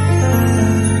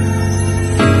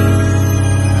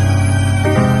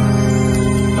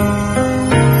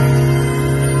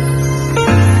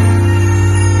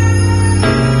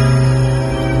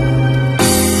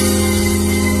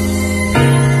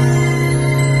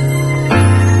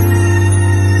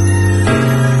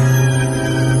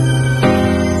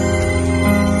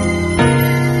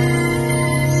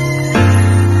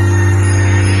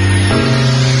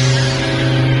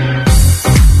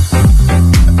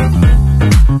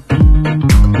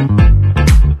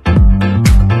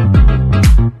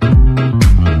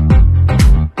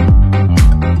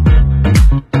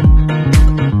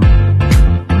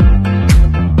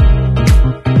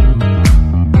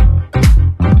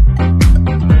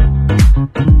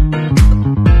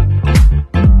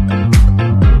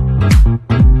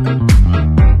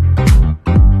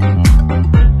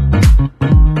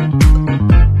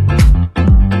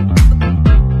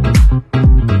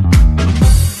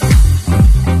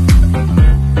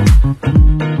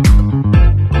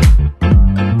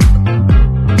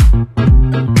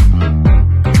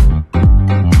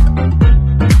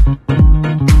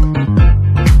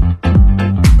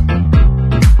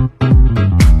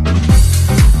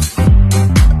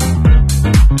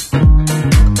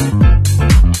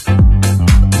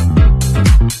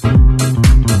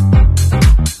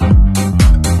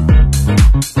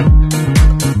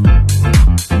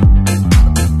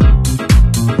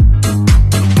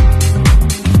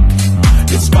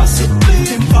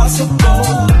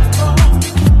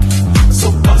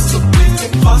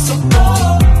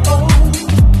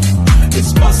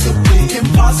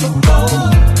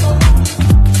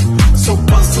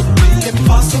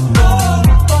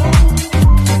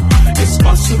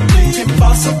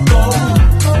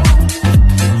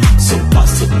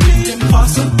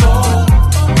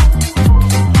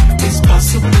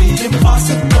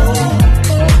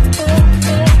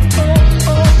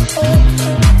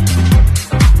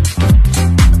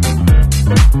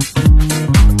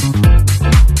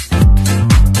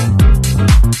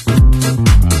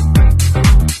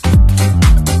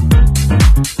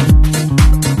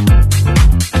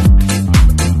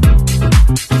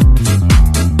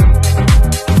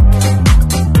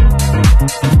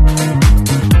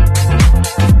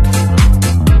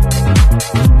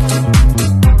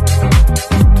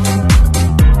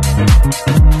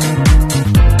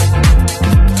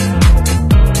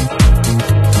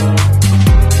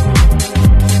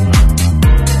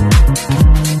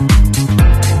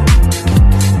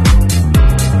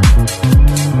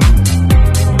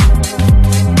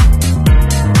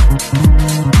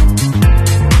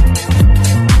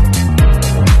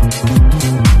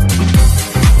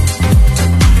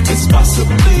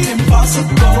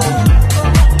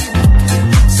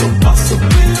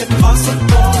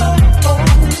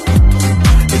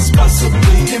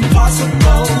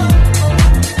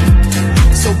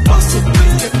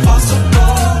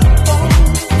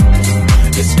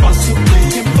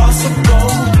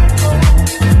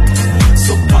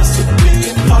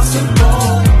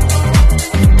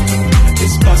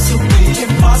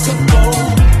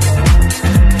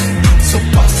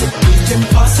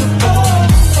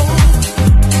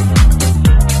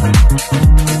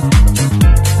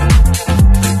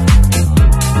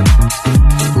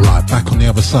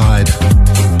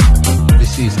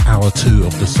 hour 2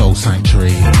 of the Soul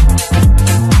Sanctuary.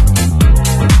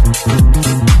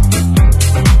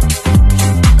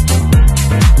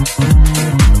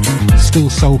 Still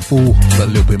soulful, but a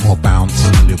little bit more bounce,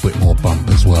 a little bit more bump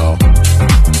as well.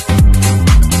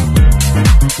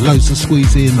 Loads of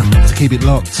squeeze in to keep it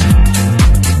locked.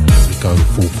 We go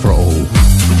full throttle.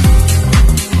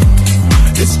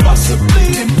 It's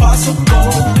possibly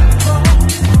impossible,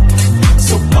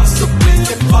 so possibly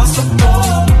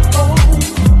impossible.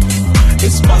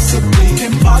 It's possibly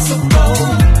impossible,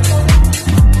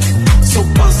 so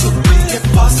possibly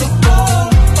impossible.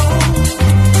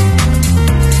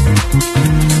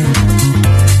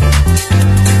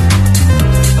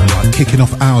 Right, kicking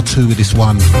off hour 2 with this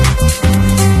one.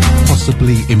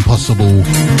 Possibly impossible.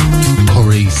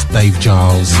 Corey's, Dave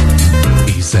Giles,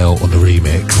 Ezel on the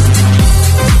remix.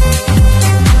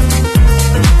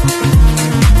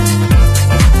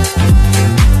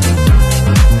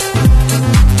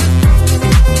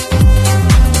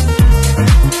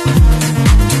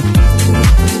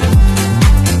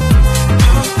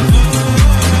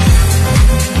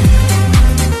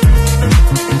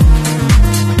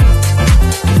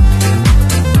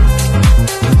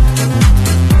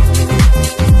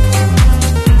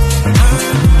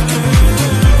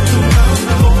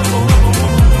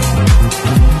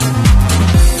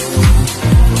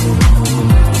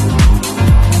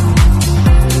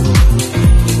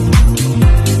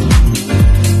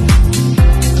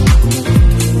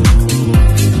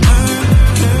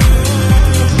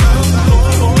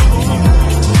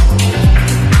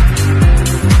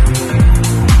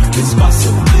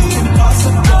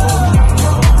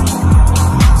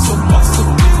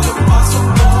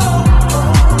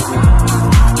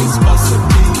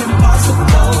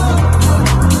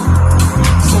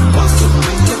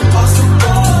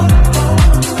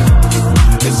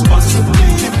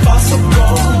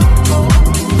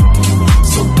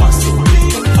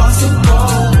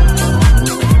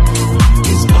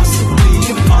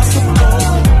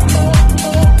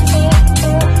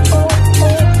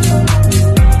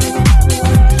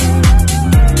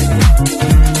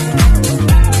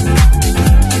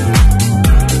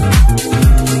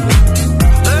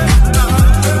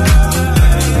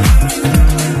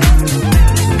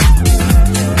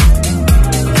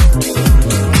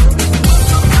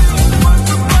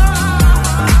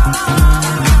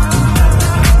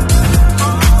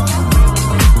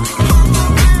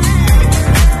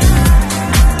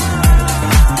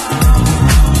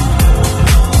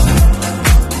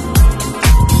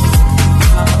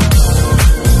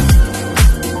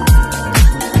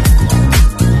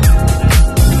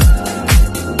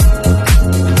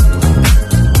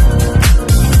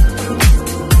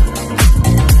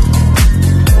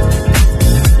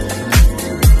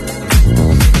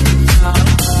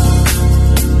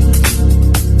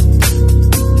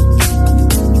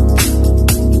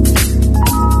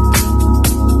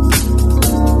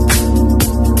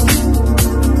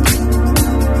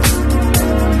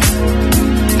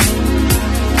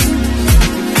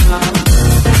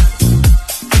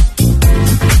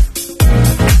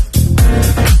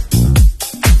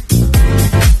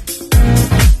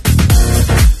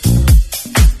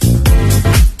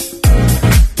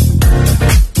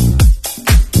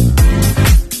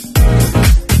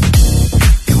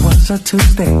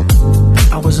 Tuesday,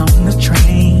 I was on the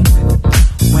train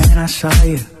when I saw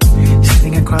you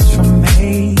sitting across from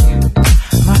me.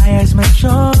 My eyes met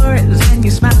yours and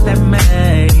you smiled at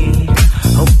me.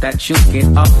 Hope that you get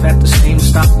off at the same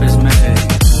stop as me.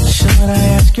 Should I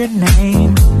ask your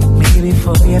name, maybe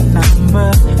for your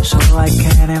number, so I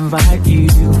can invite you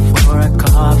for a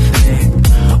coffee?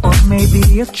 Or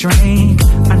maybe a drink,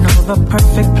 I know the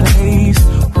perfect place.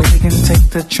 We can take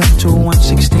the train to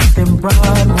 116th and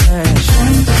Broadway.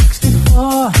 Train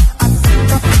 64, I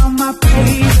think I found my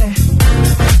baby.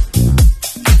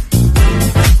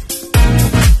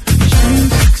 Train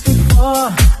 64,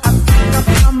 I think I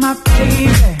found my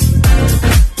baby.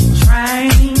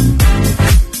 Train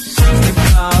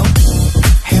 64.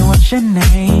 Hey, what's your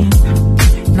name?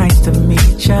 Nice to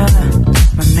meet ya.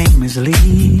 My name is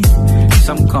Lee.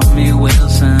 Some call me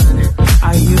Wilson.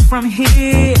 Are you from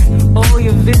here? Or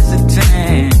you're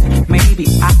visiting? Maybe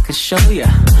I could show you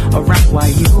around while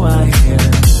you are here.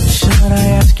 Should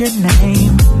I ask your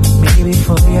name? Maybe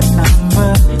for your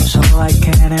number, so I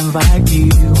can invite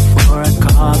you for a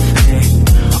coffee.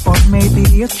 Or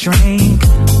maybe a drink.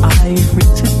 Are you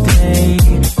free today?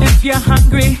 If you're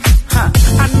hungry,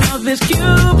 I know this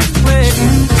Cuban place.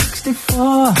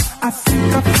 64, I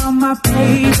think I found my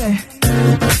baby.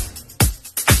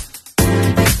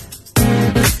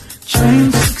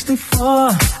 Train 64,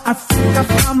 I think I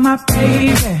found my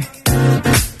baby.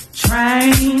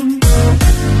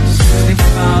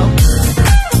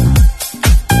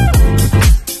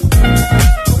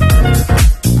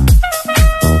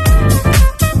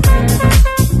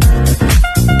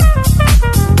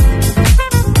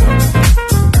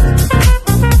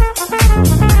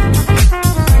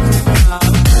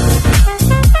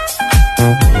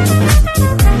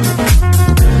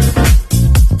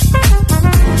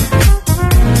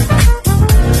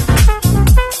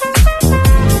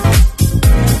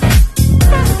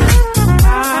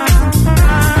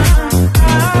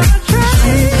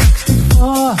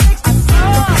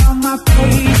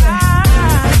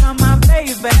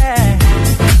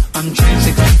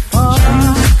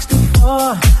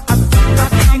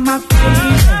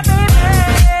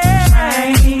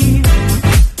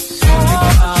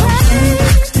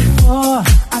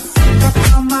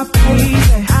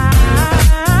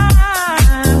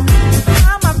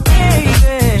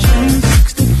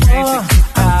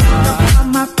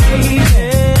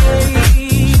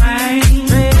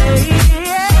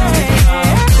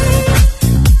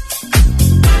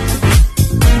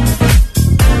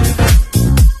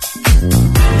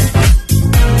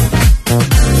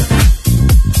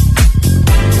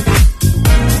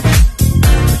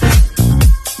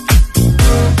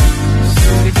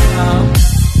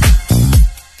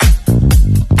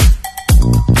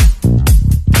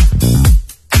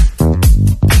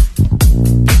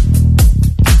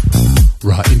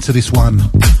 Right, into this one.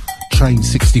 Train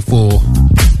 64,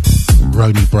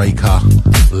 Roni Breaker,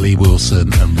 Lee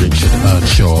Wilson and Richard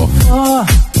Earnshaw.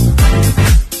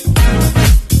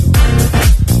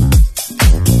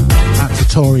 Out to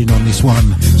Torin on this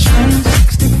one. Train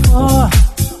 64.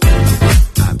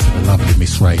 And to the lovely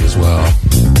Miss Ray as well.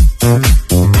 Train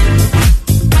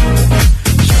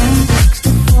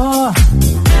 64.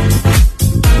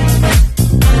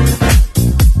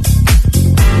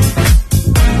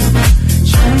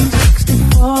 Train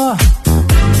 64.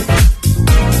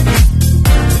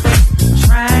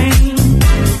 Train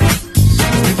 64.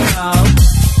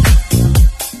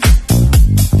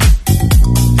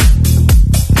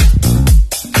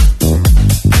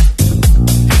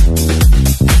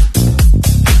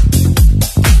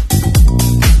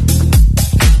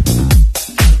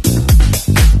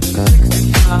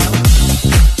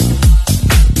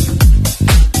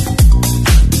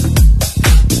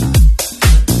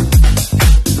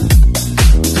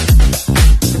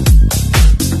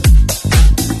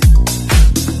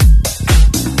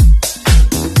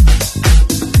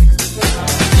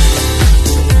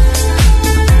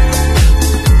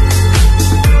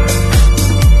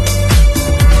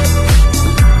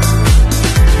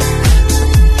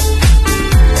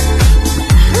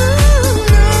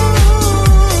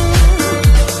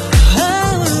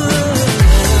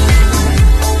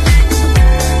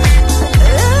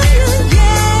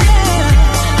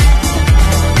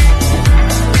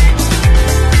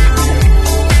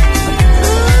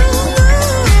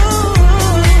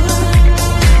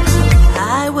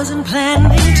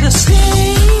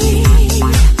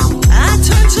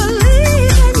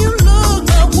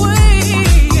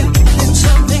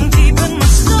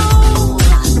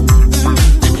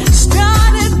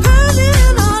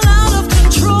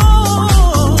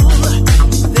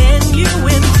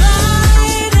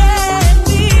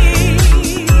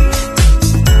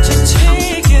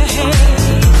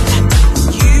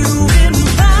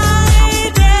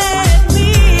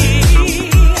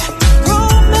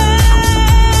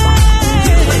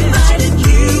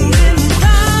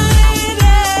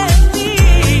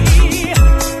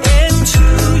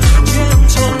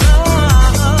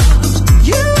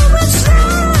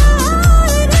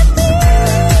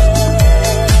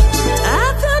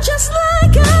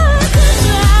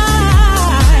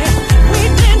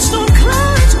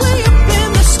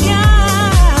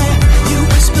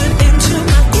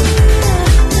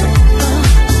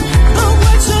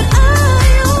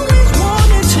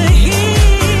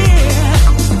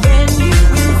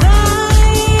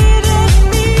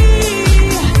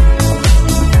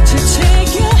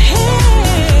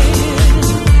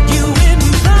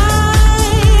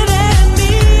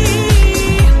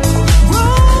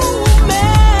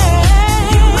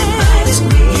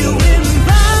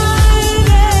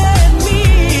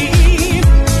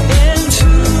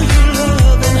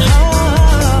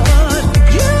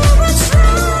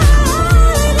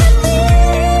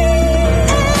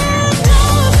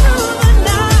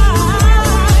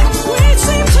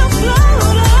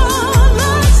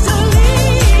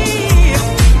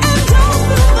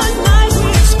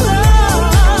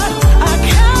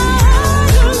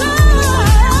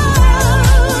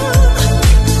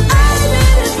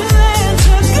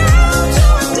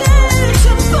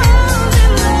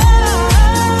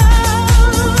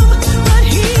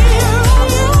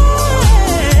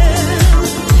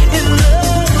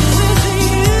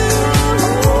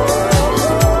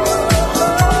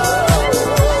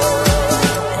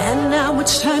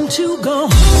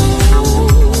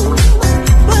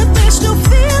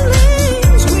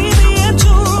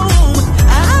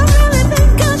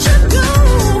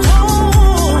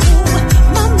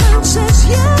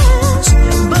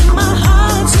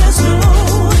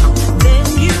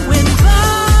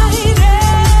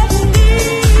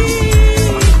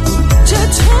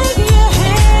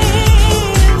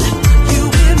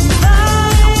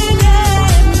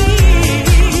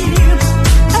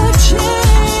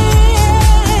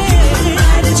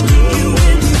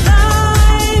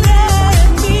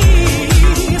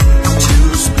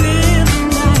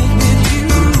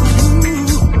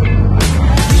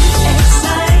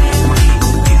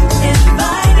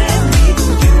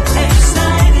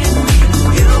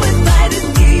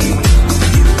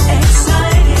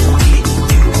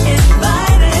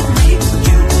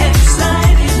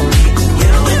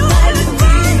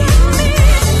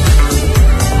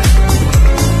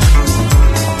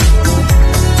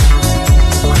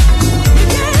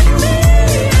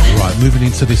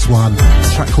 To this one,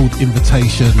 a track called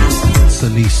Invitation,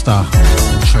 Celista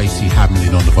and Tracy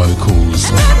Hamlin on the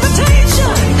vocals.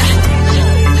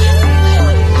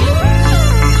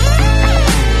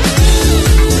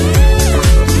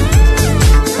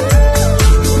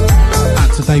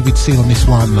 David C on this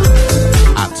one.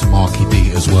 Out to Marky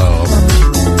D as well.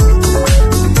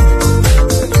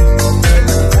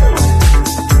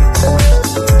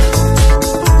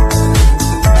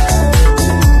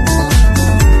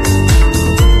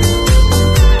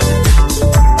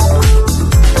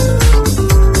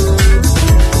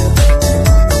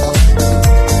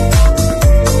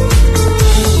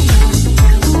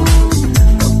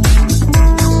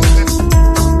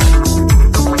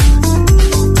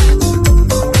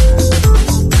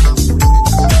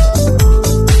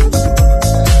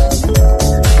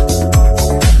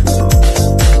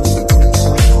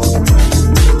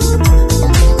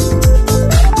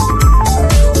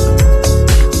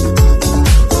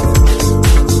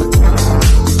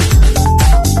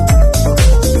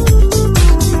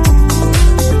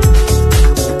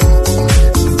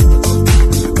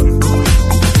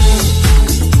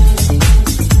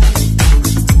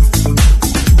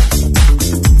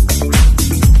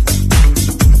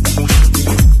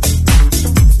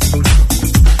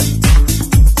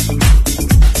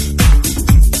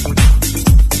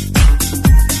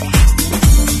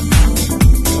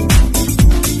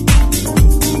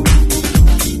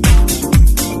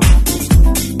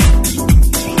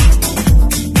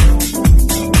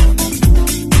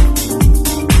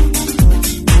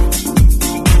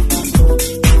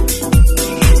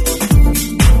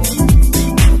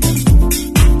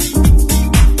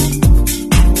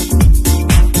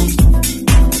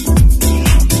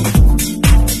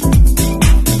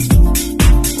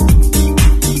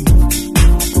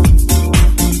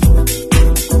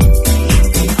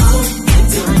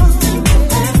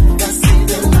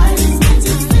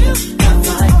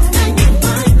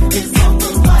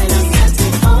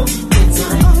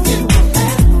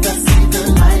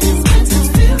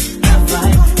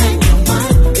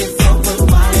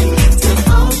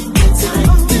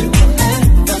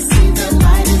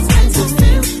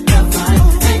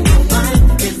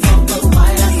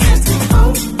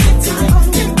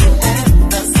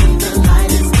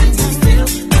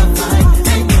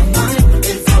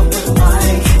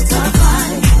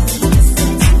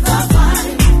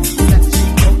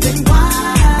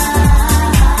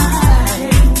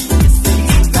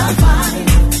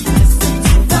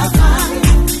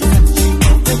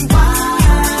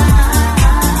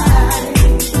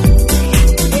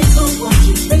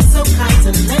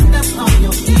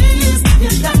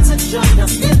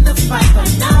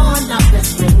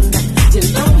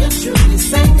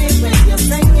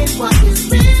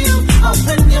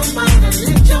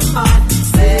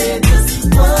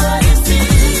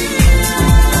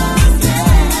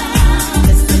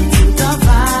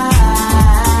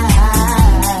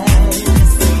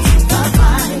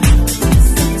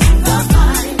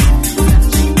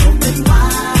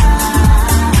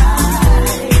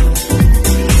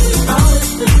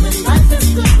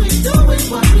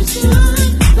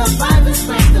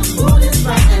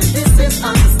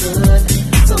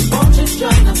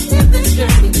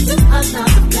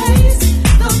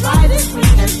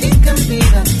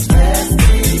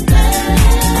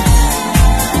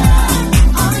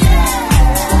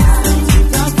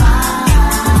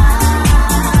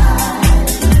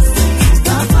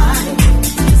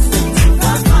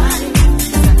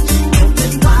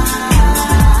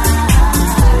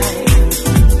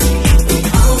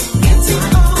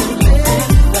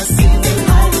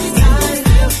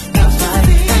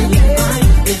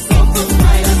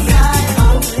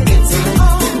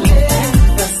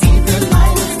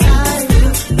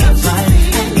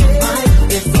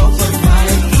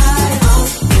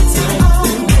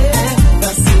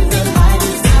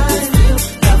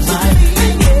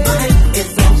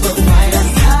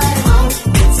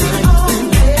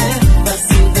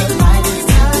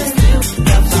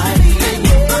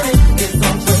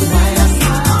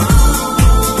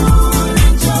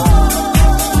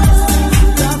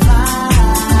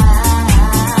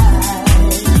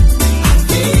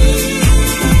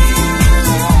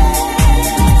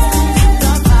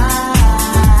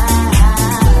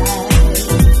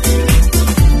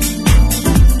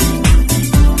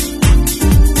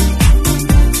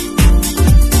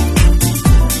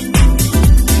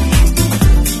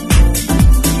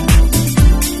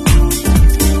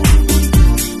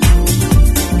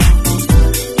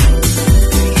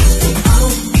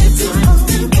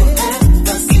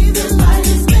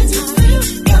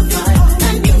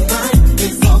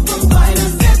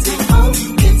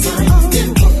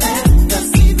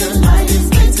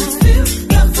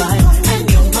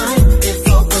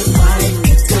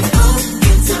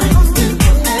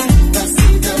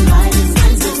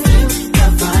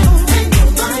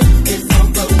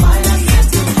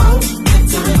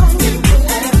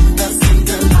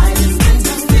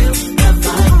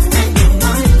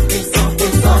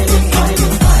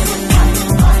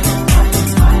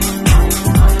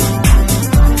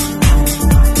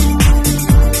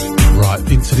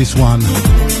 this one,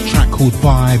 track called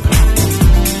Vibe.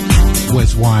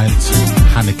 Wes Wyant,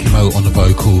 Hannah Kimo on the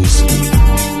vocals,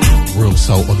 Real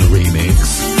Salt on the remix.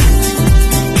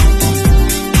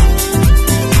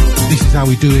 This is how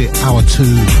we do it, hour 2,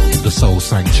 the Soul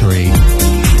Sanctuary.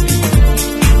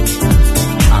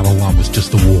 Hour 1 was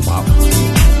just a warm-up.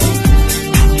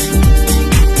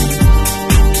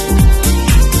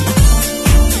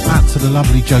 Out to the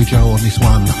lovely Jojo on this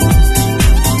one.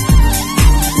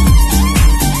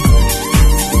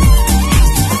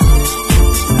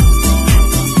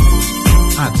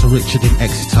 Out to Richard in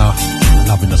Exeter,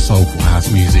 loving the soulful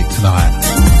house music tonight.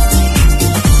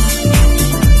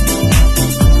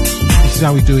 This is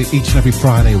how we do it each and every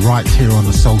Friday, right here on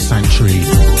the Soul Sanctuary,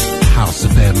 House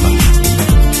FM.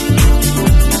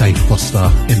 Dave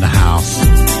Foster in the house.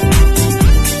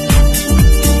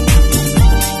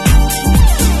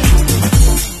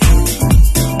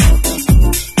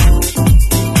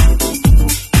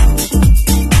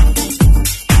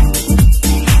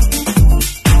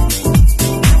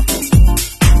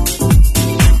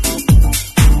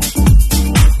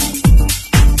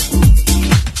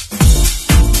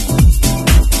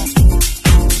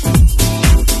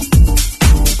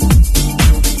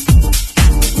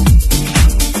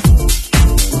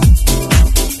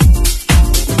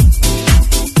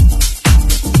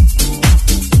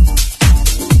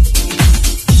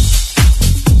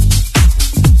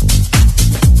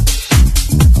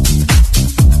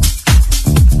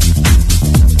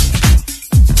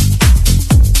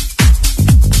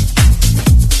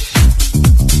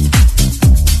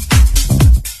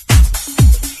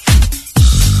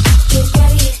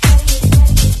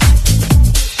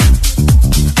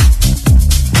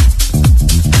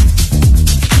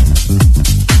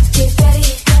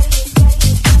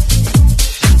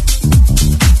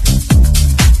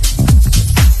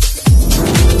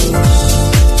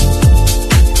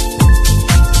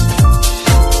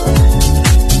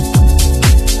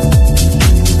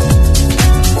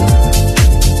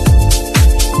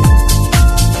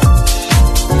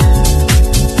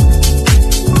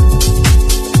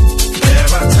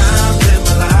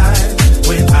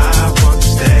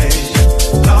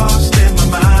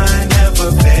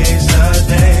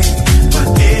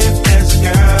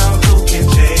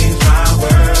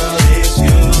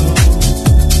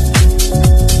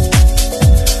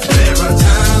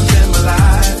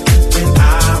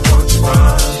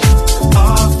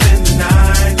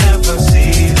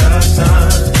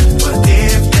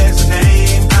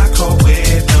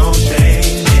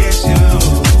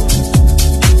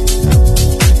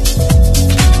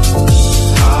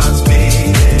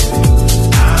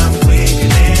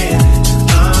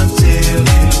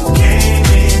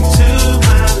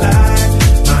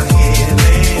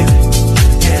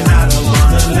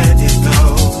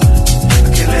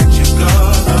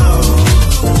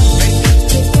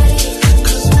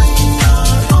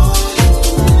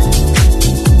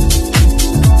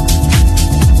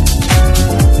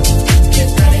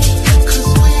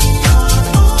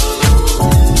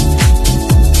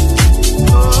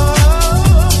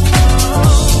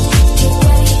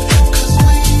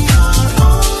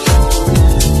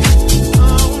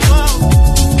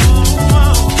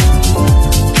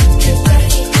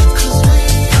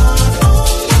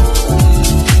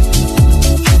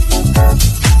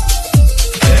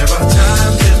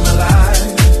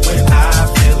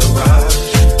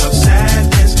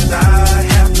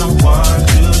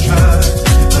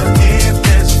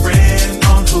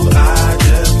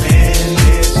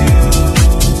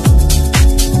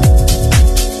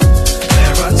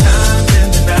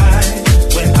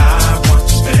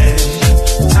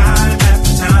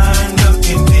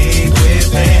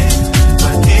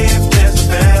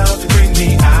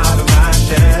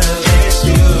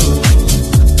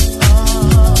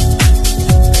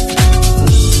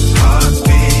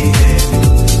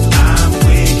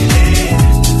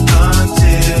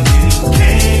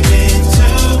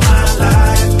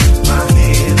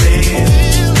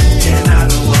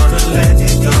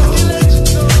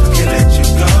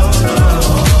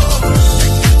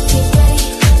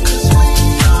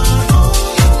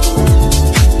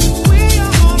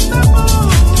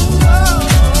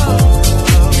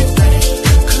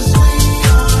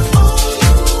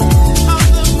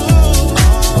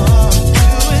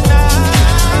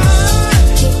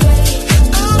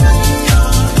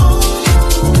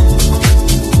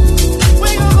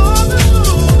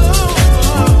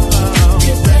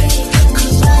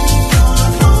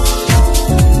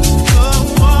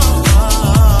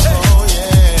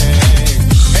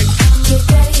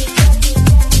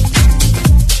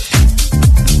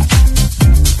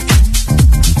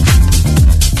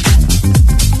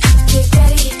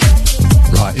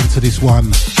 Right, into this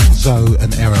one, Zoe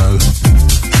and Ero,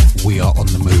 We Are On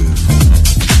The Move.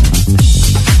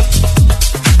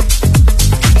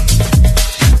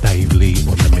 Dave Lee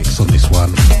on the mix on this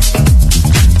one.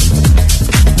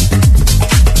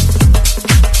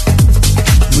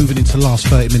 Moving into the last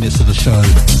 30 minutes of the show,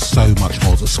 so much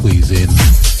more to squeeze in.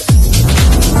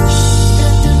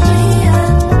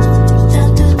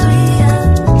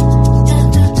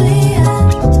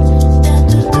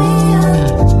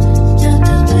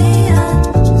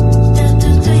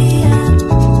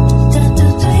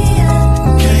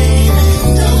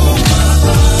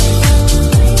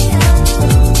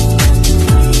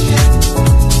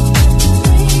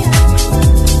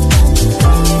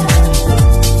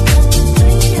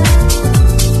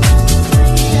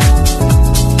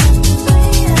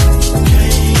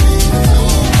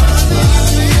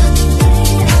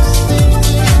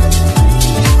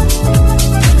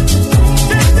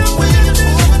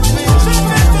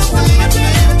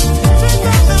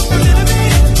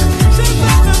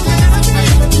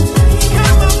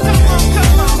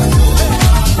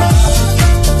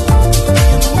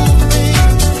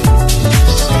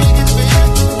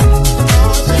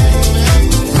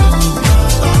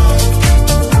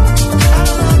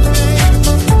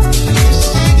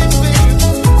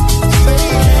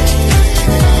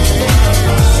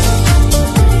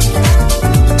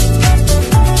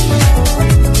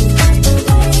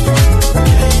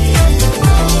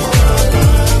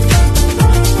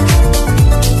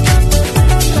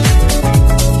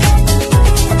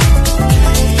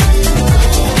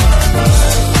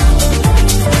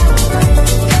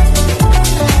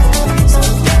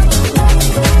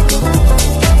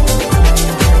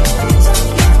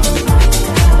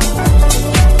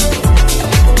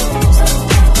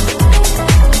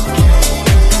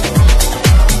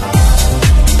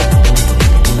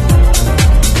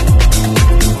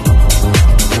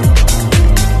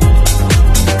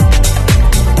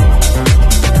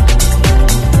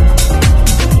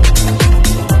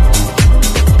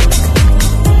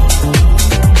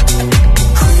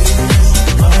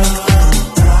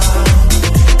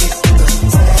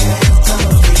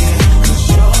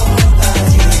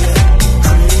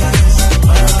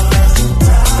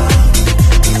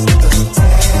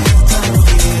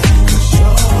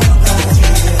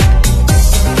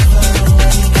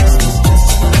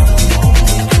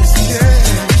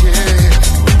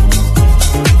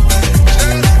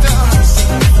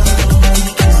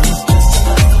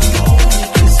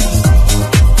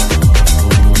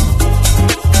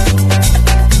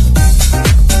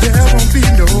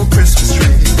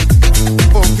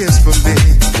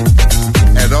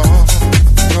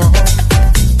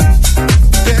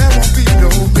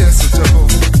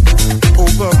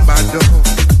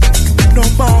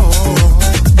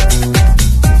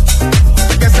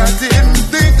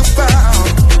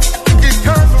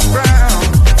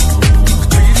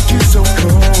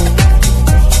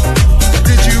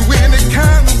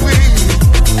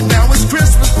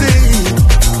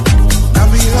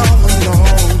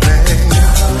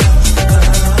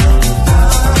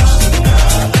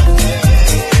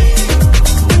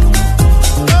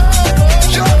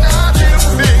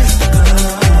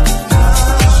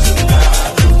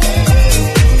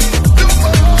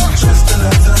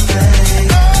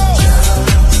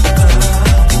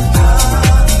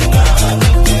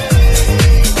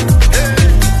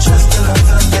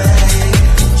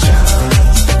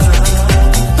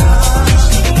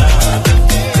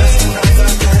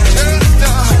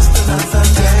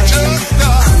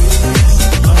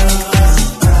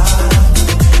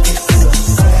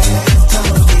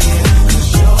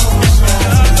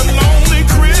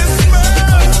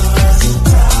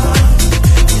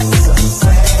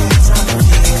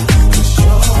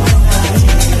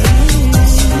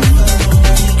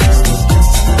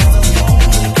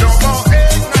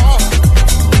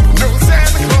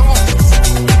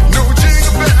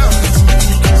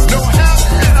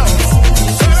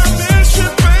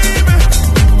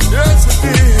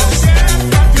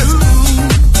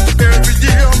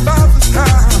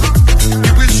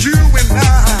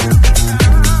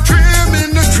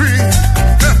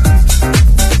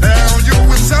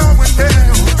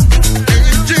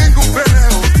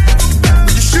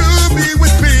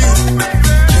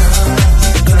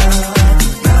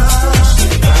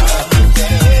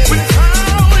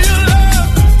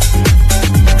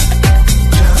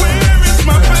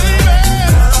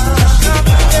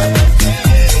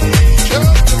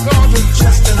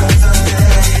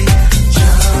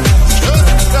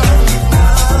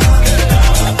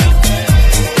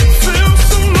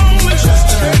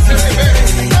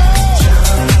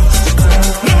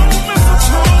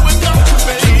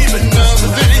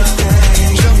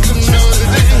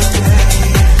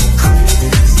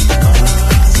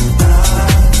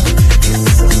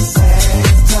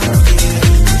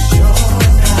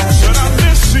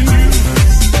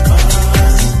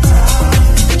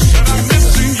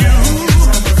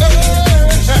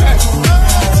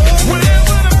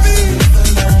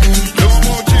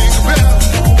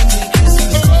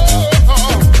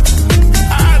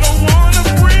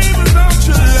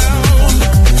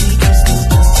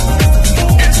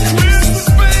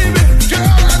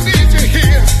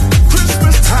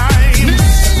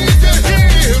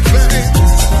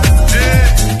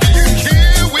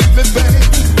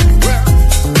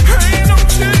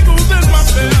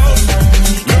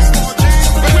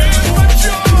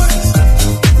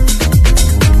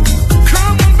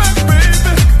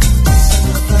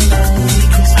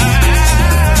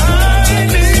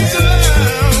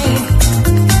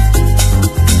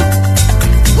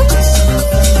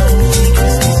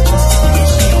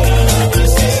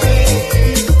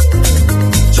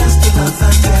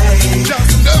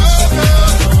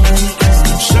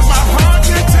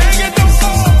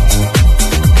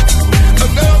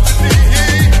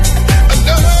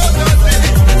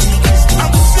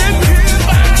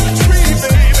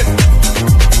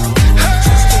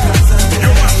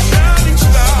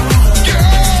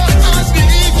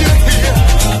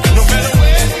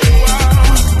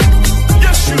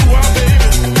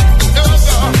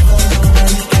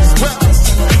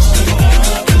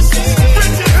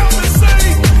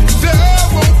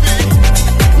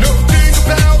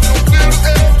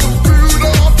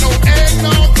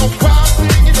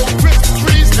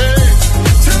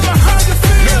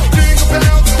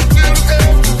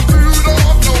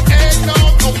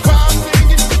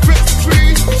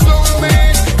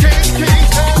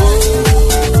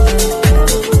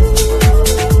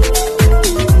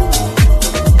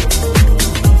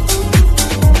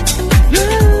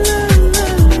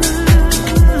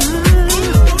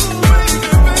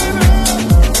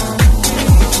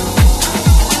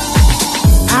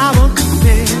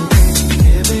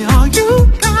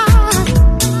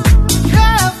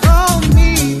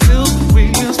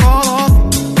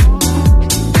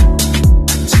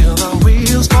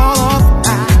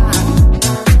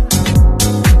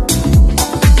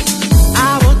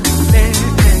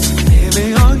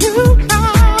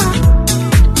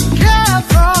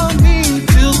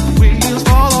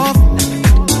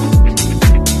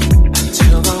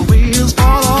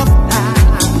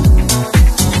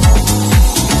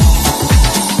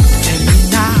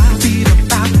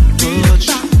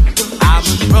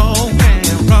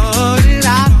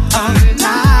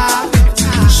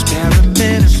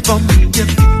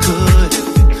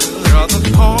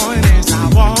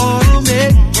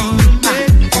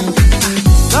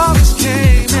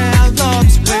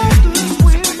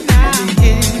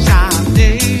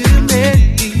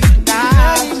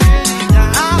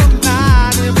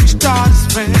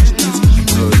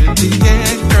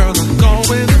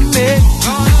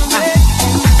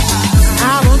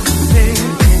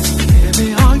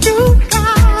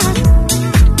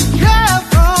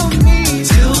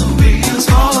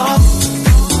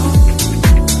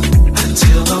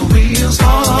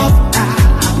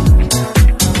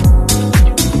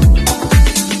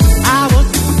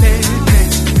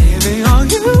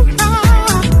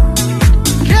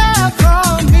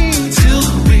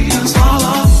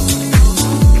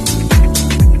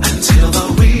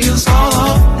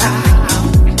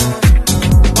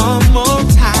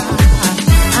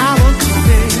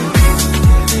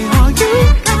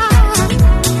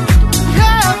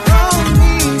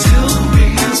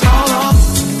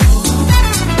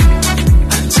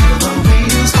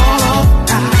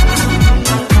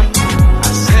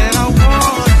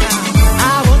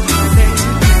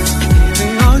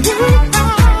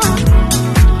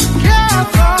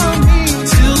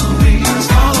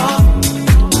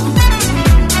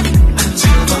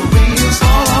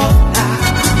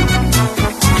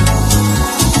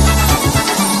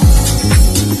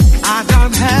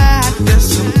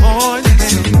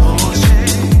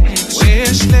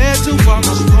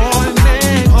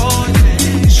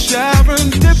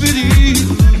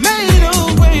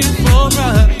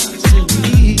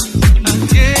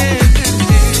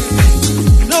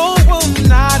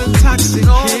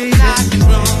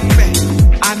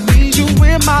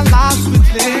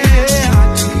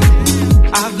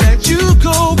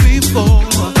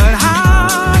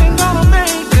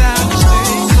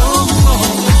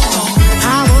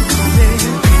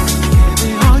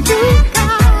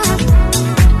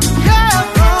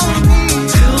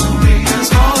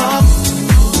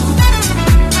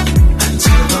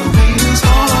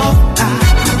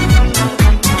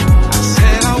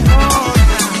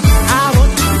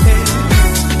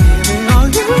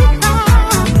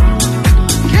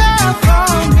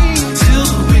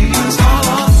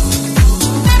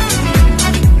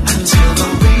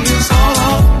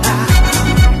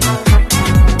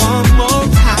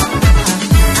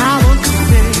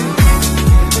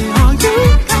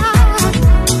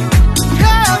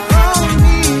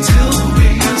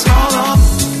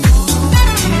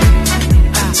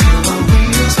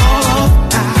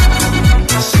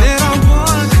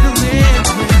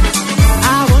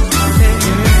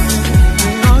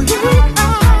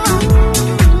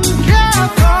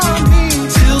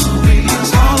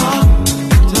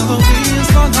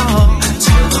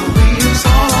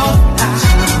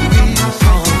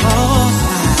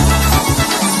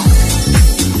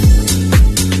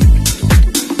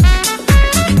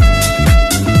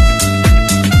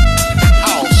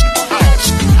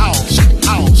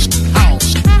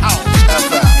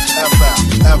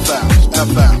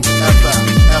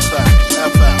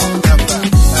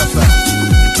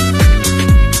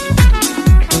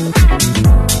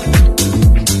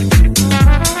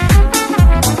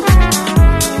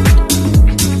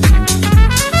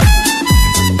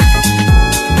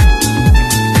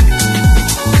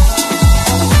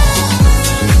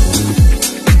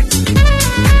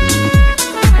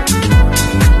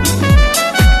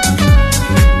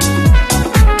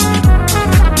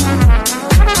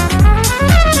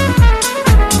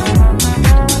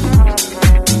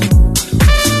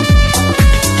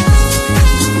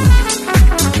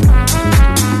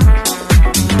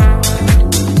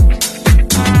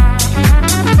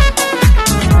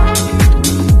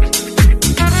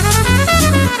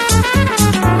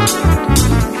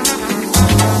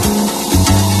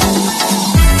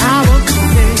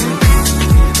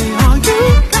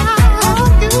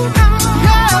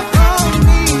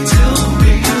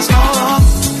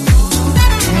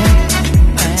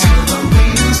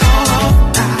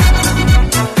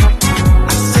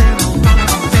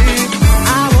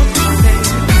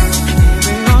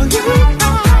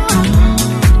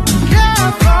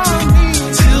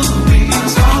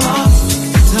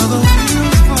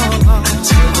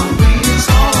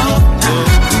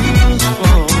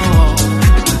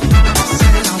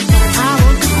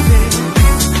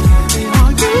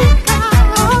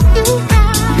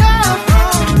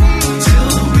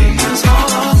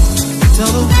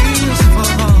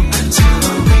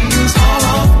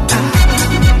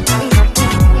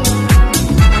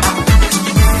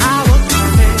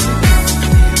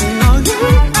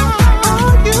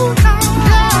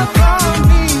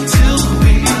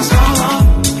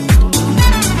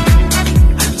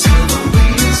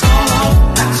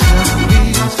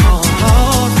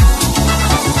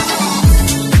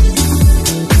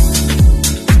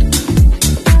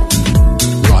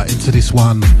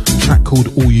 One track called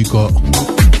All You Got,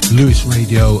 Lewis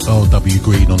Radio, LW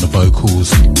Green on the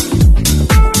vocals.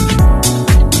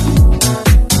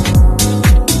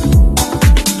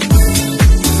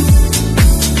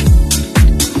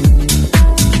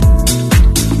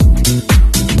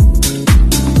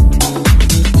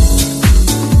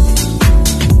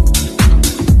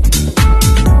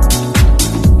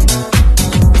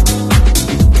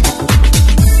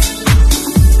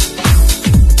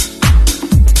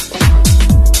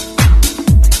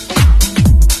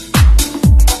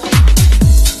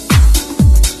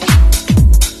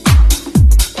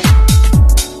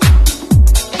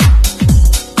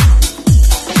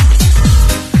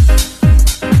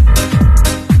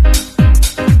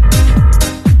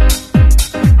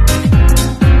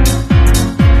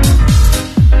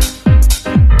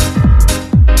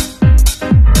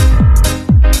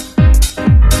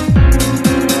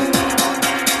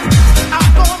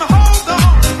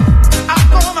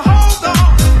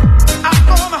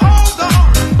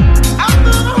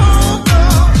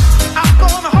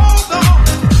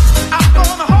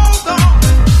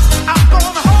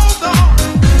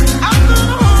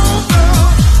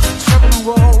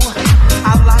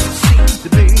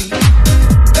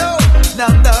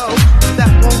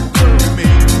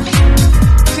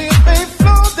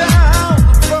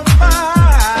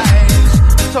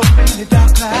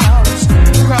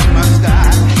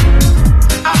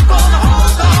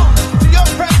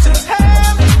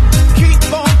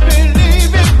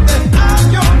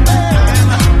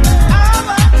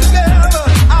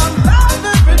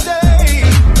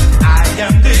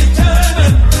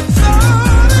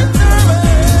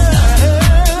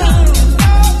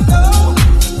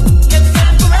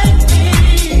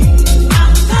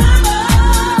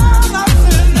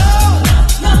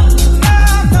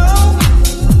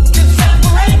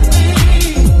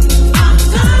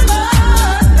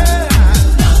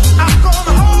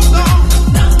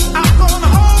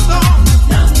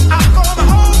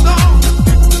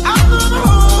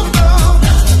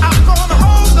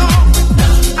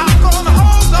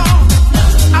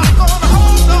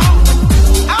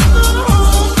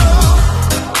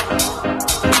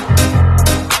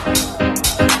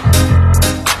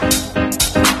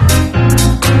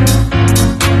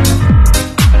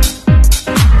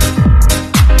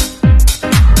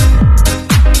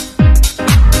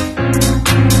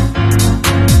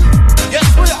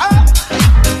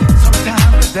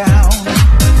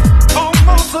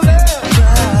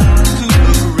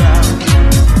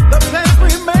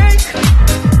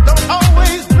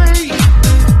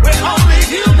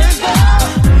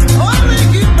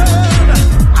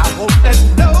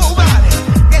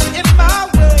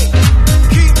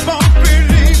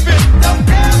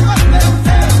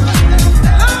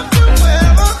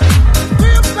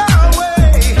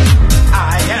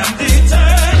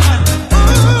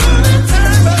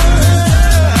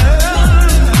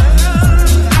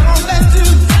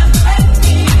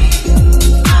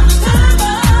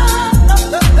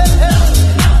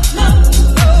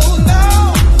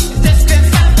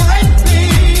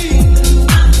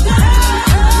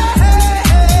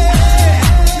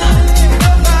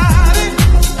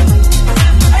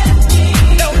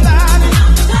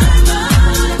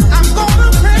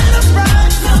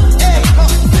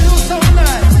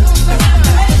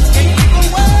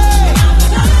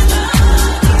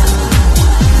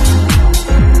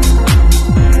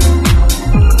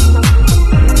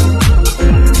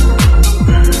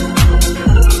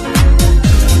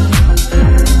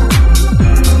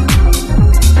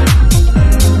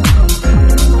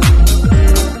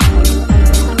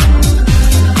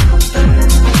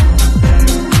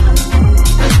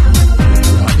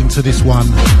 this one.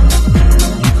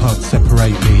 You Can't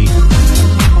Separate Me.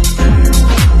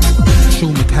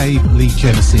 Sean McCabe, Lee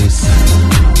Genesis.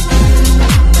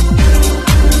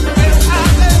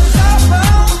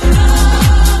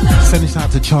 Send this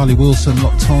out to Charlie Wilson,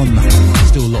 locked on,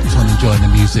 still locked on, enjoying the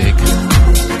music.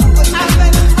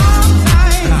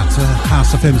 And out to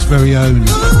House FM's very own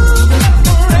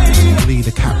Lee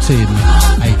the Captain,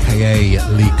 aka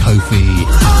Lee Kofi.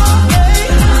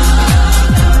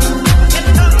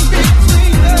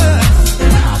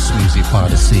 House music by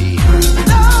the sea.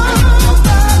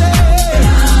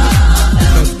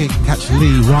 Don't forget you can catch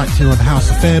Lee right here on House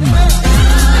FM.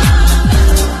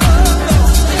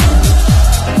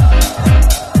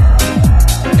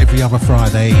 Every other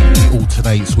Friday, it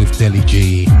alternates with Deli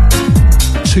G.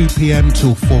 2 p.m.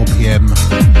 till 4 p.m.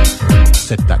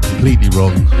 Said that completely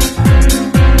wrong.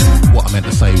 What I meant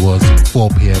to say was 4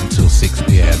 p.m. till 6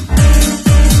 p.m.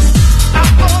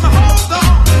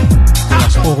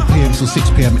 That's 4 p.m. till 6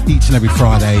 p.m. each and every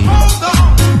Friday.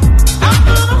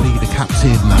 Lee the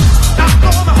Captain,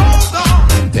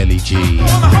 Deli G.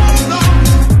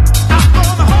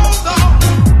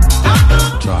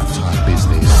 Drive time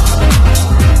business.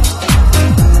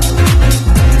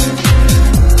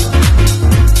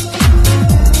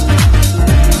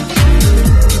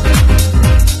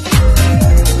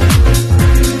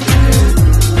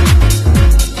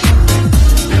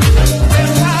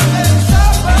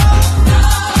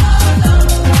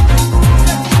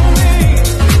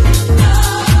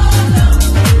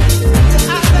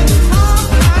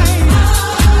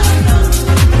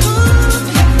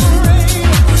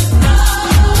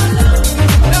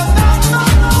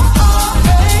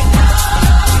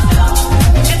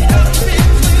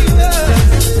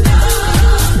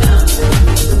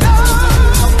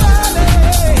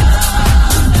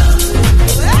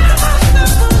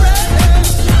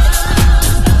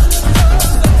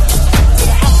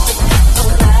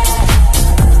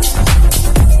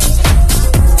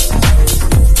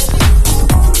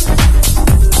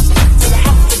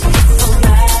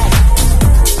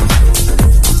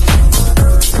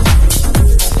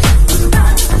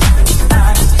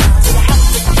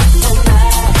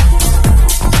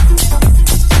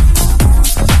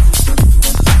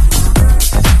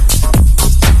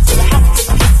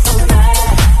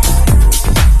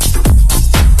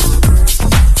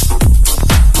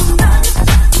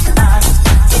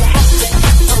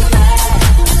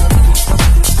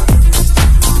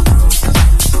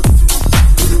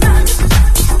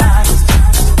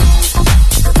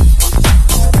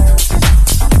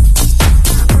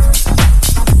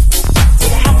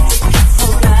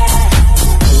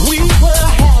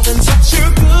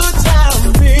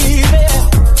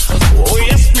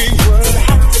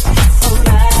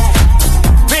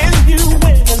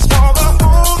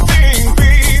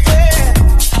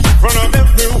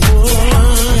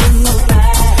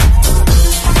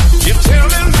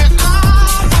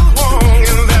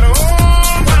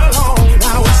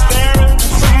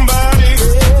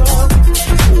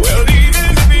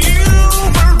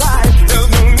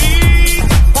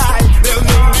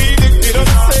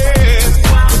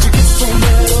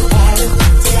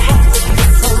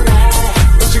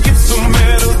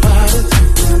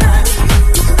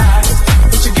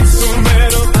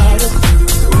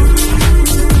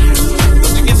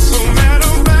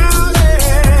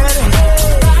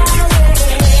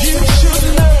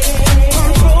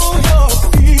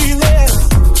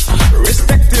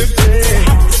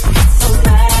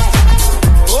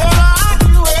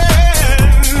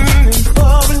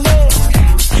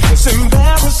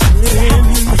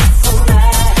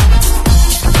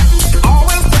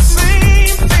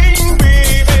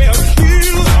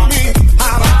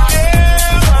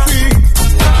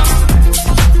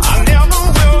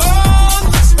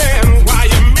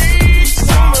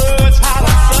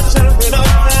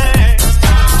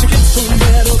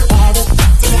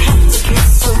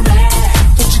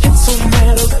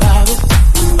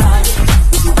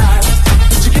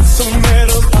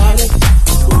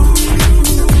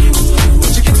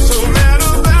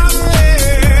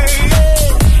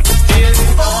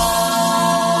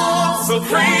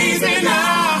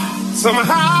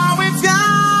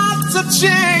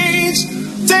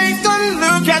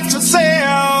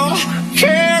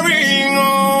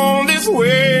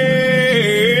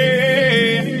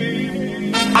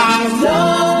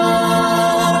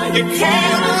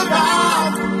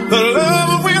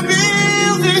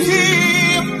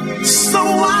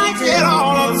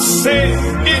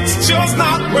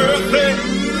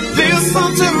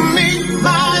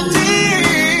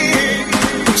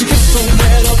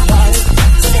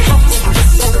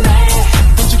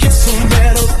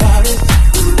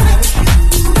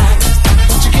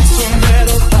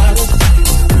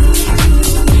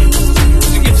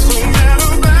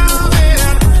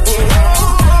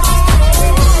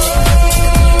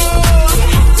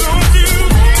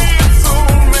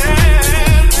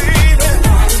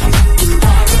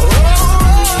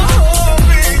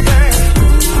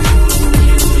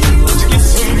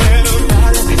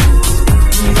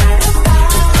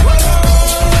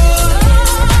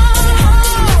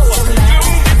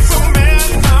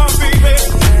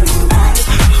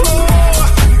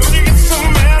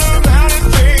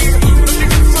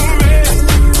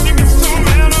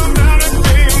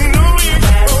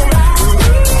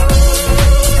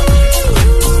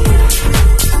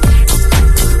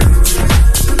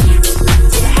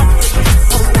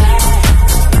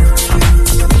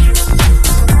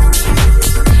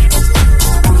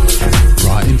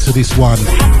 into this one.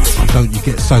 Don't You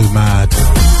Get So Mad.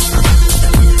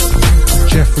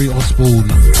 Jeffrey Osborne.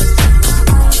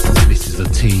 This is a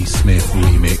T. Smith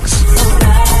remix.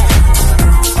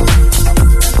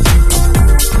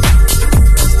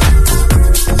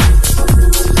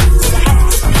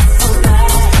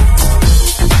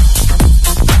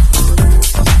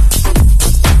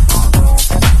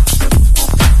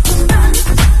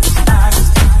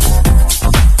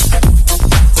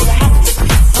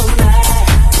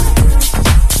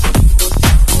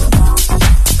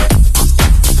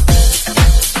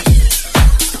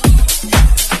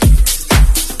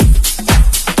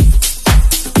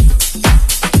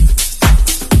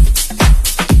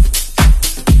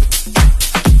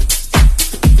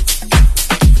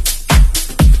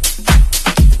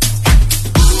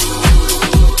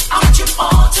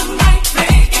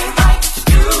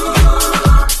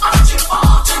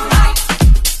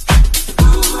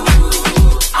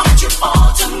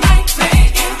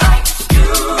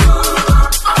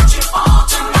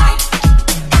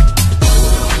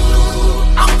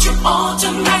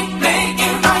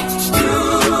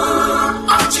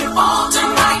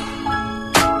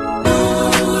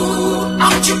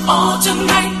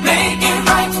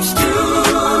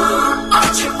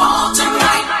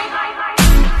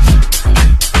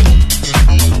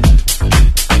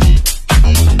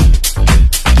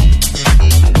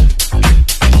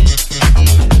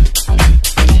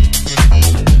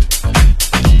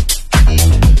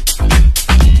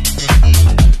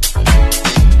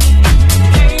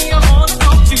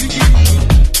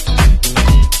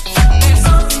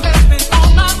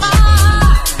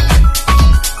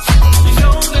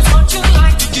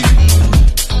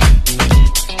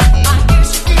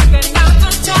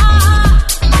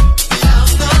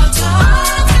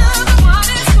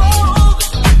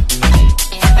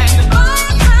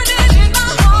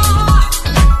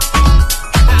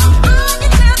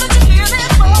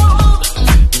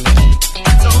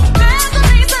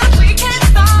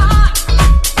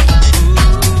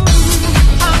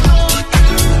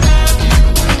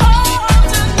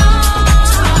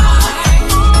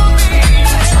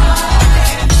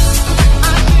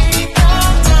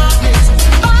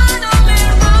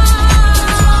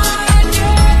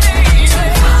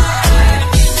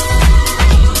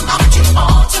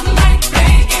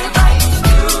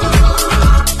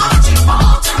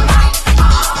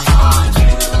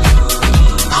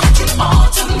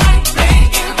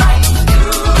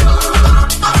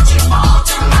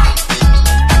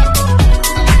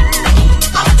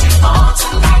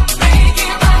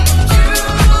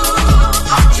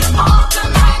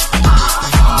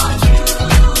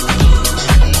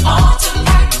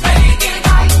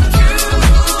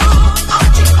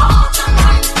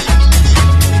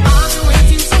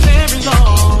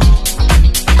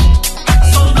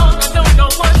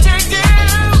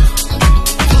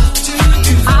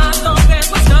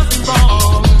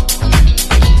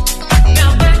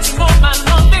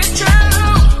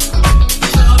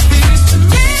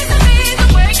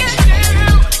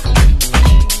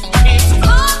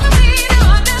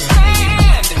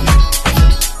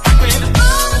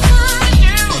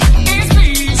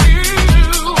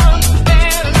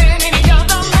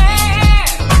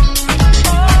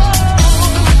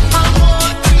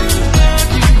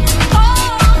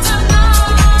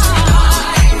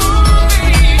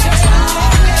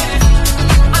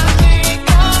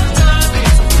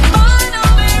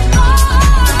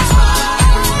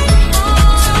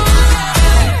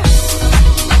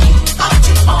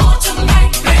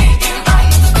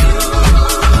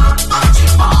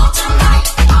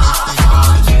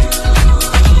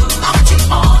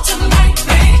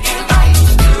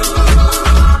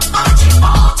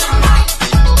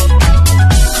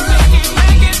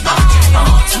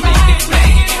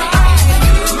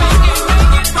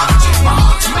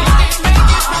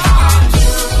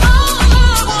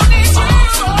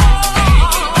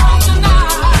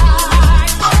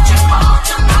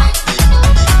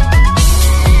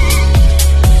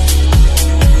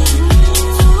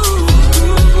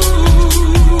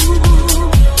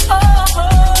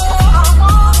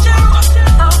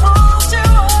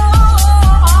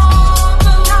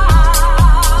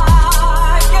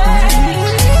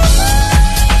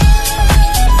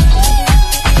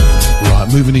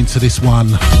 moving into this one.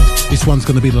 This one's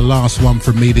going to be the last one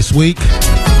from me this week.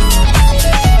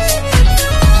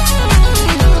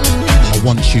 I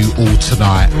Want You All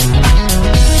Tonight.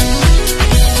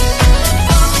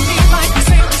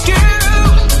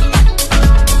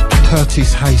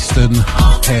 Curtis Hairston,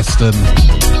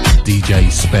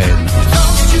 DJ Spen.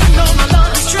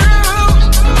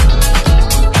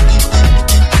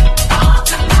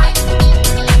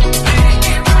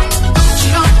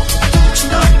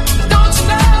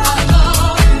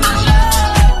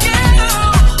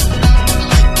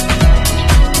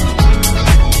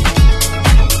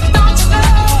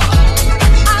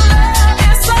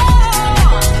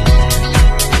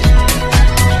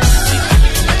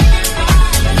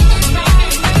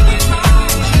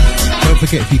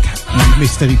 forget, if you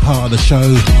missed any part of the show,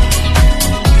 you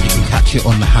can catch it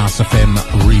on the House FM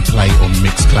replay on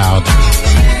Mixcloud.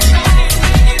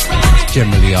 It's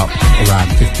generally up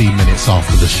around 15 minutes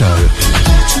after the show.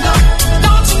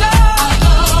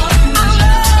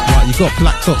 Right, you've got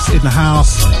Black Dots in the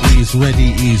house. He's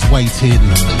ready, he's waiting.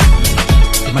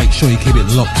 Make sure you keep it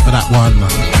locked for that one.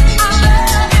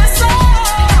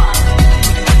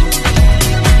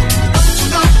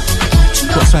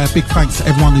 Got to say a big thanks to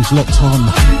everyone who's locked on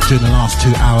during the last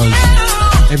 2 hours.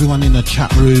 Everyone in the chat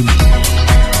room,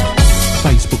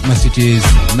 Facebook messages,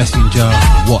 Messenger,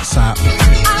 WhatsApp.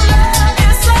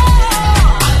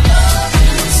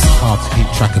 Hard to keep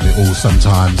track of it all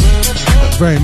sometimes. But very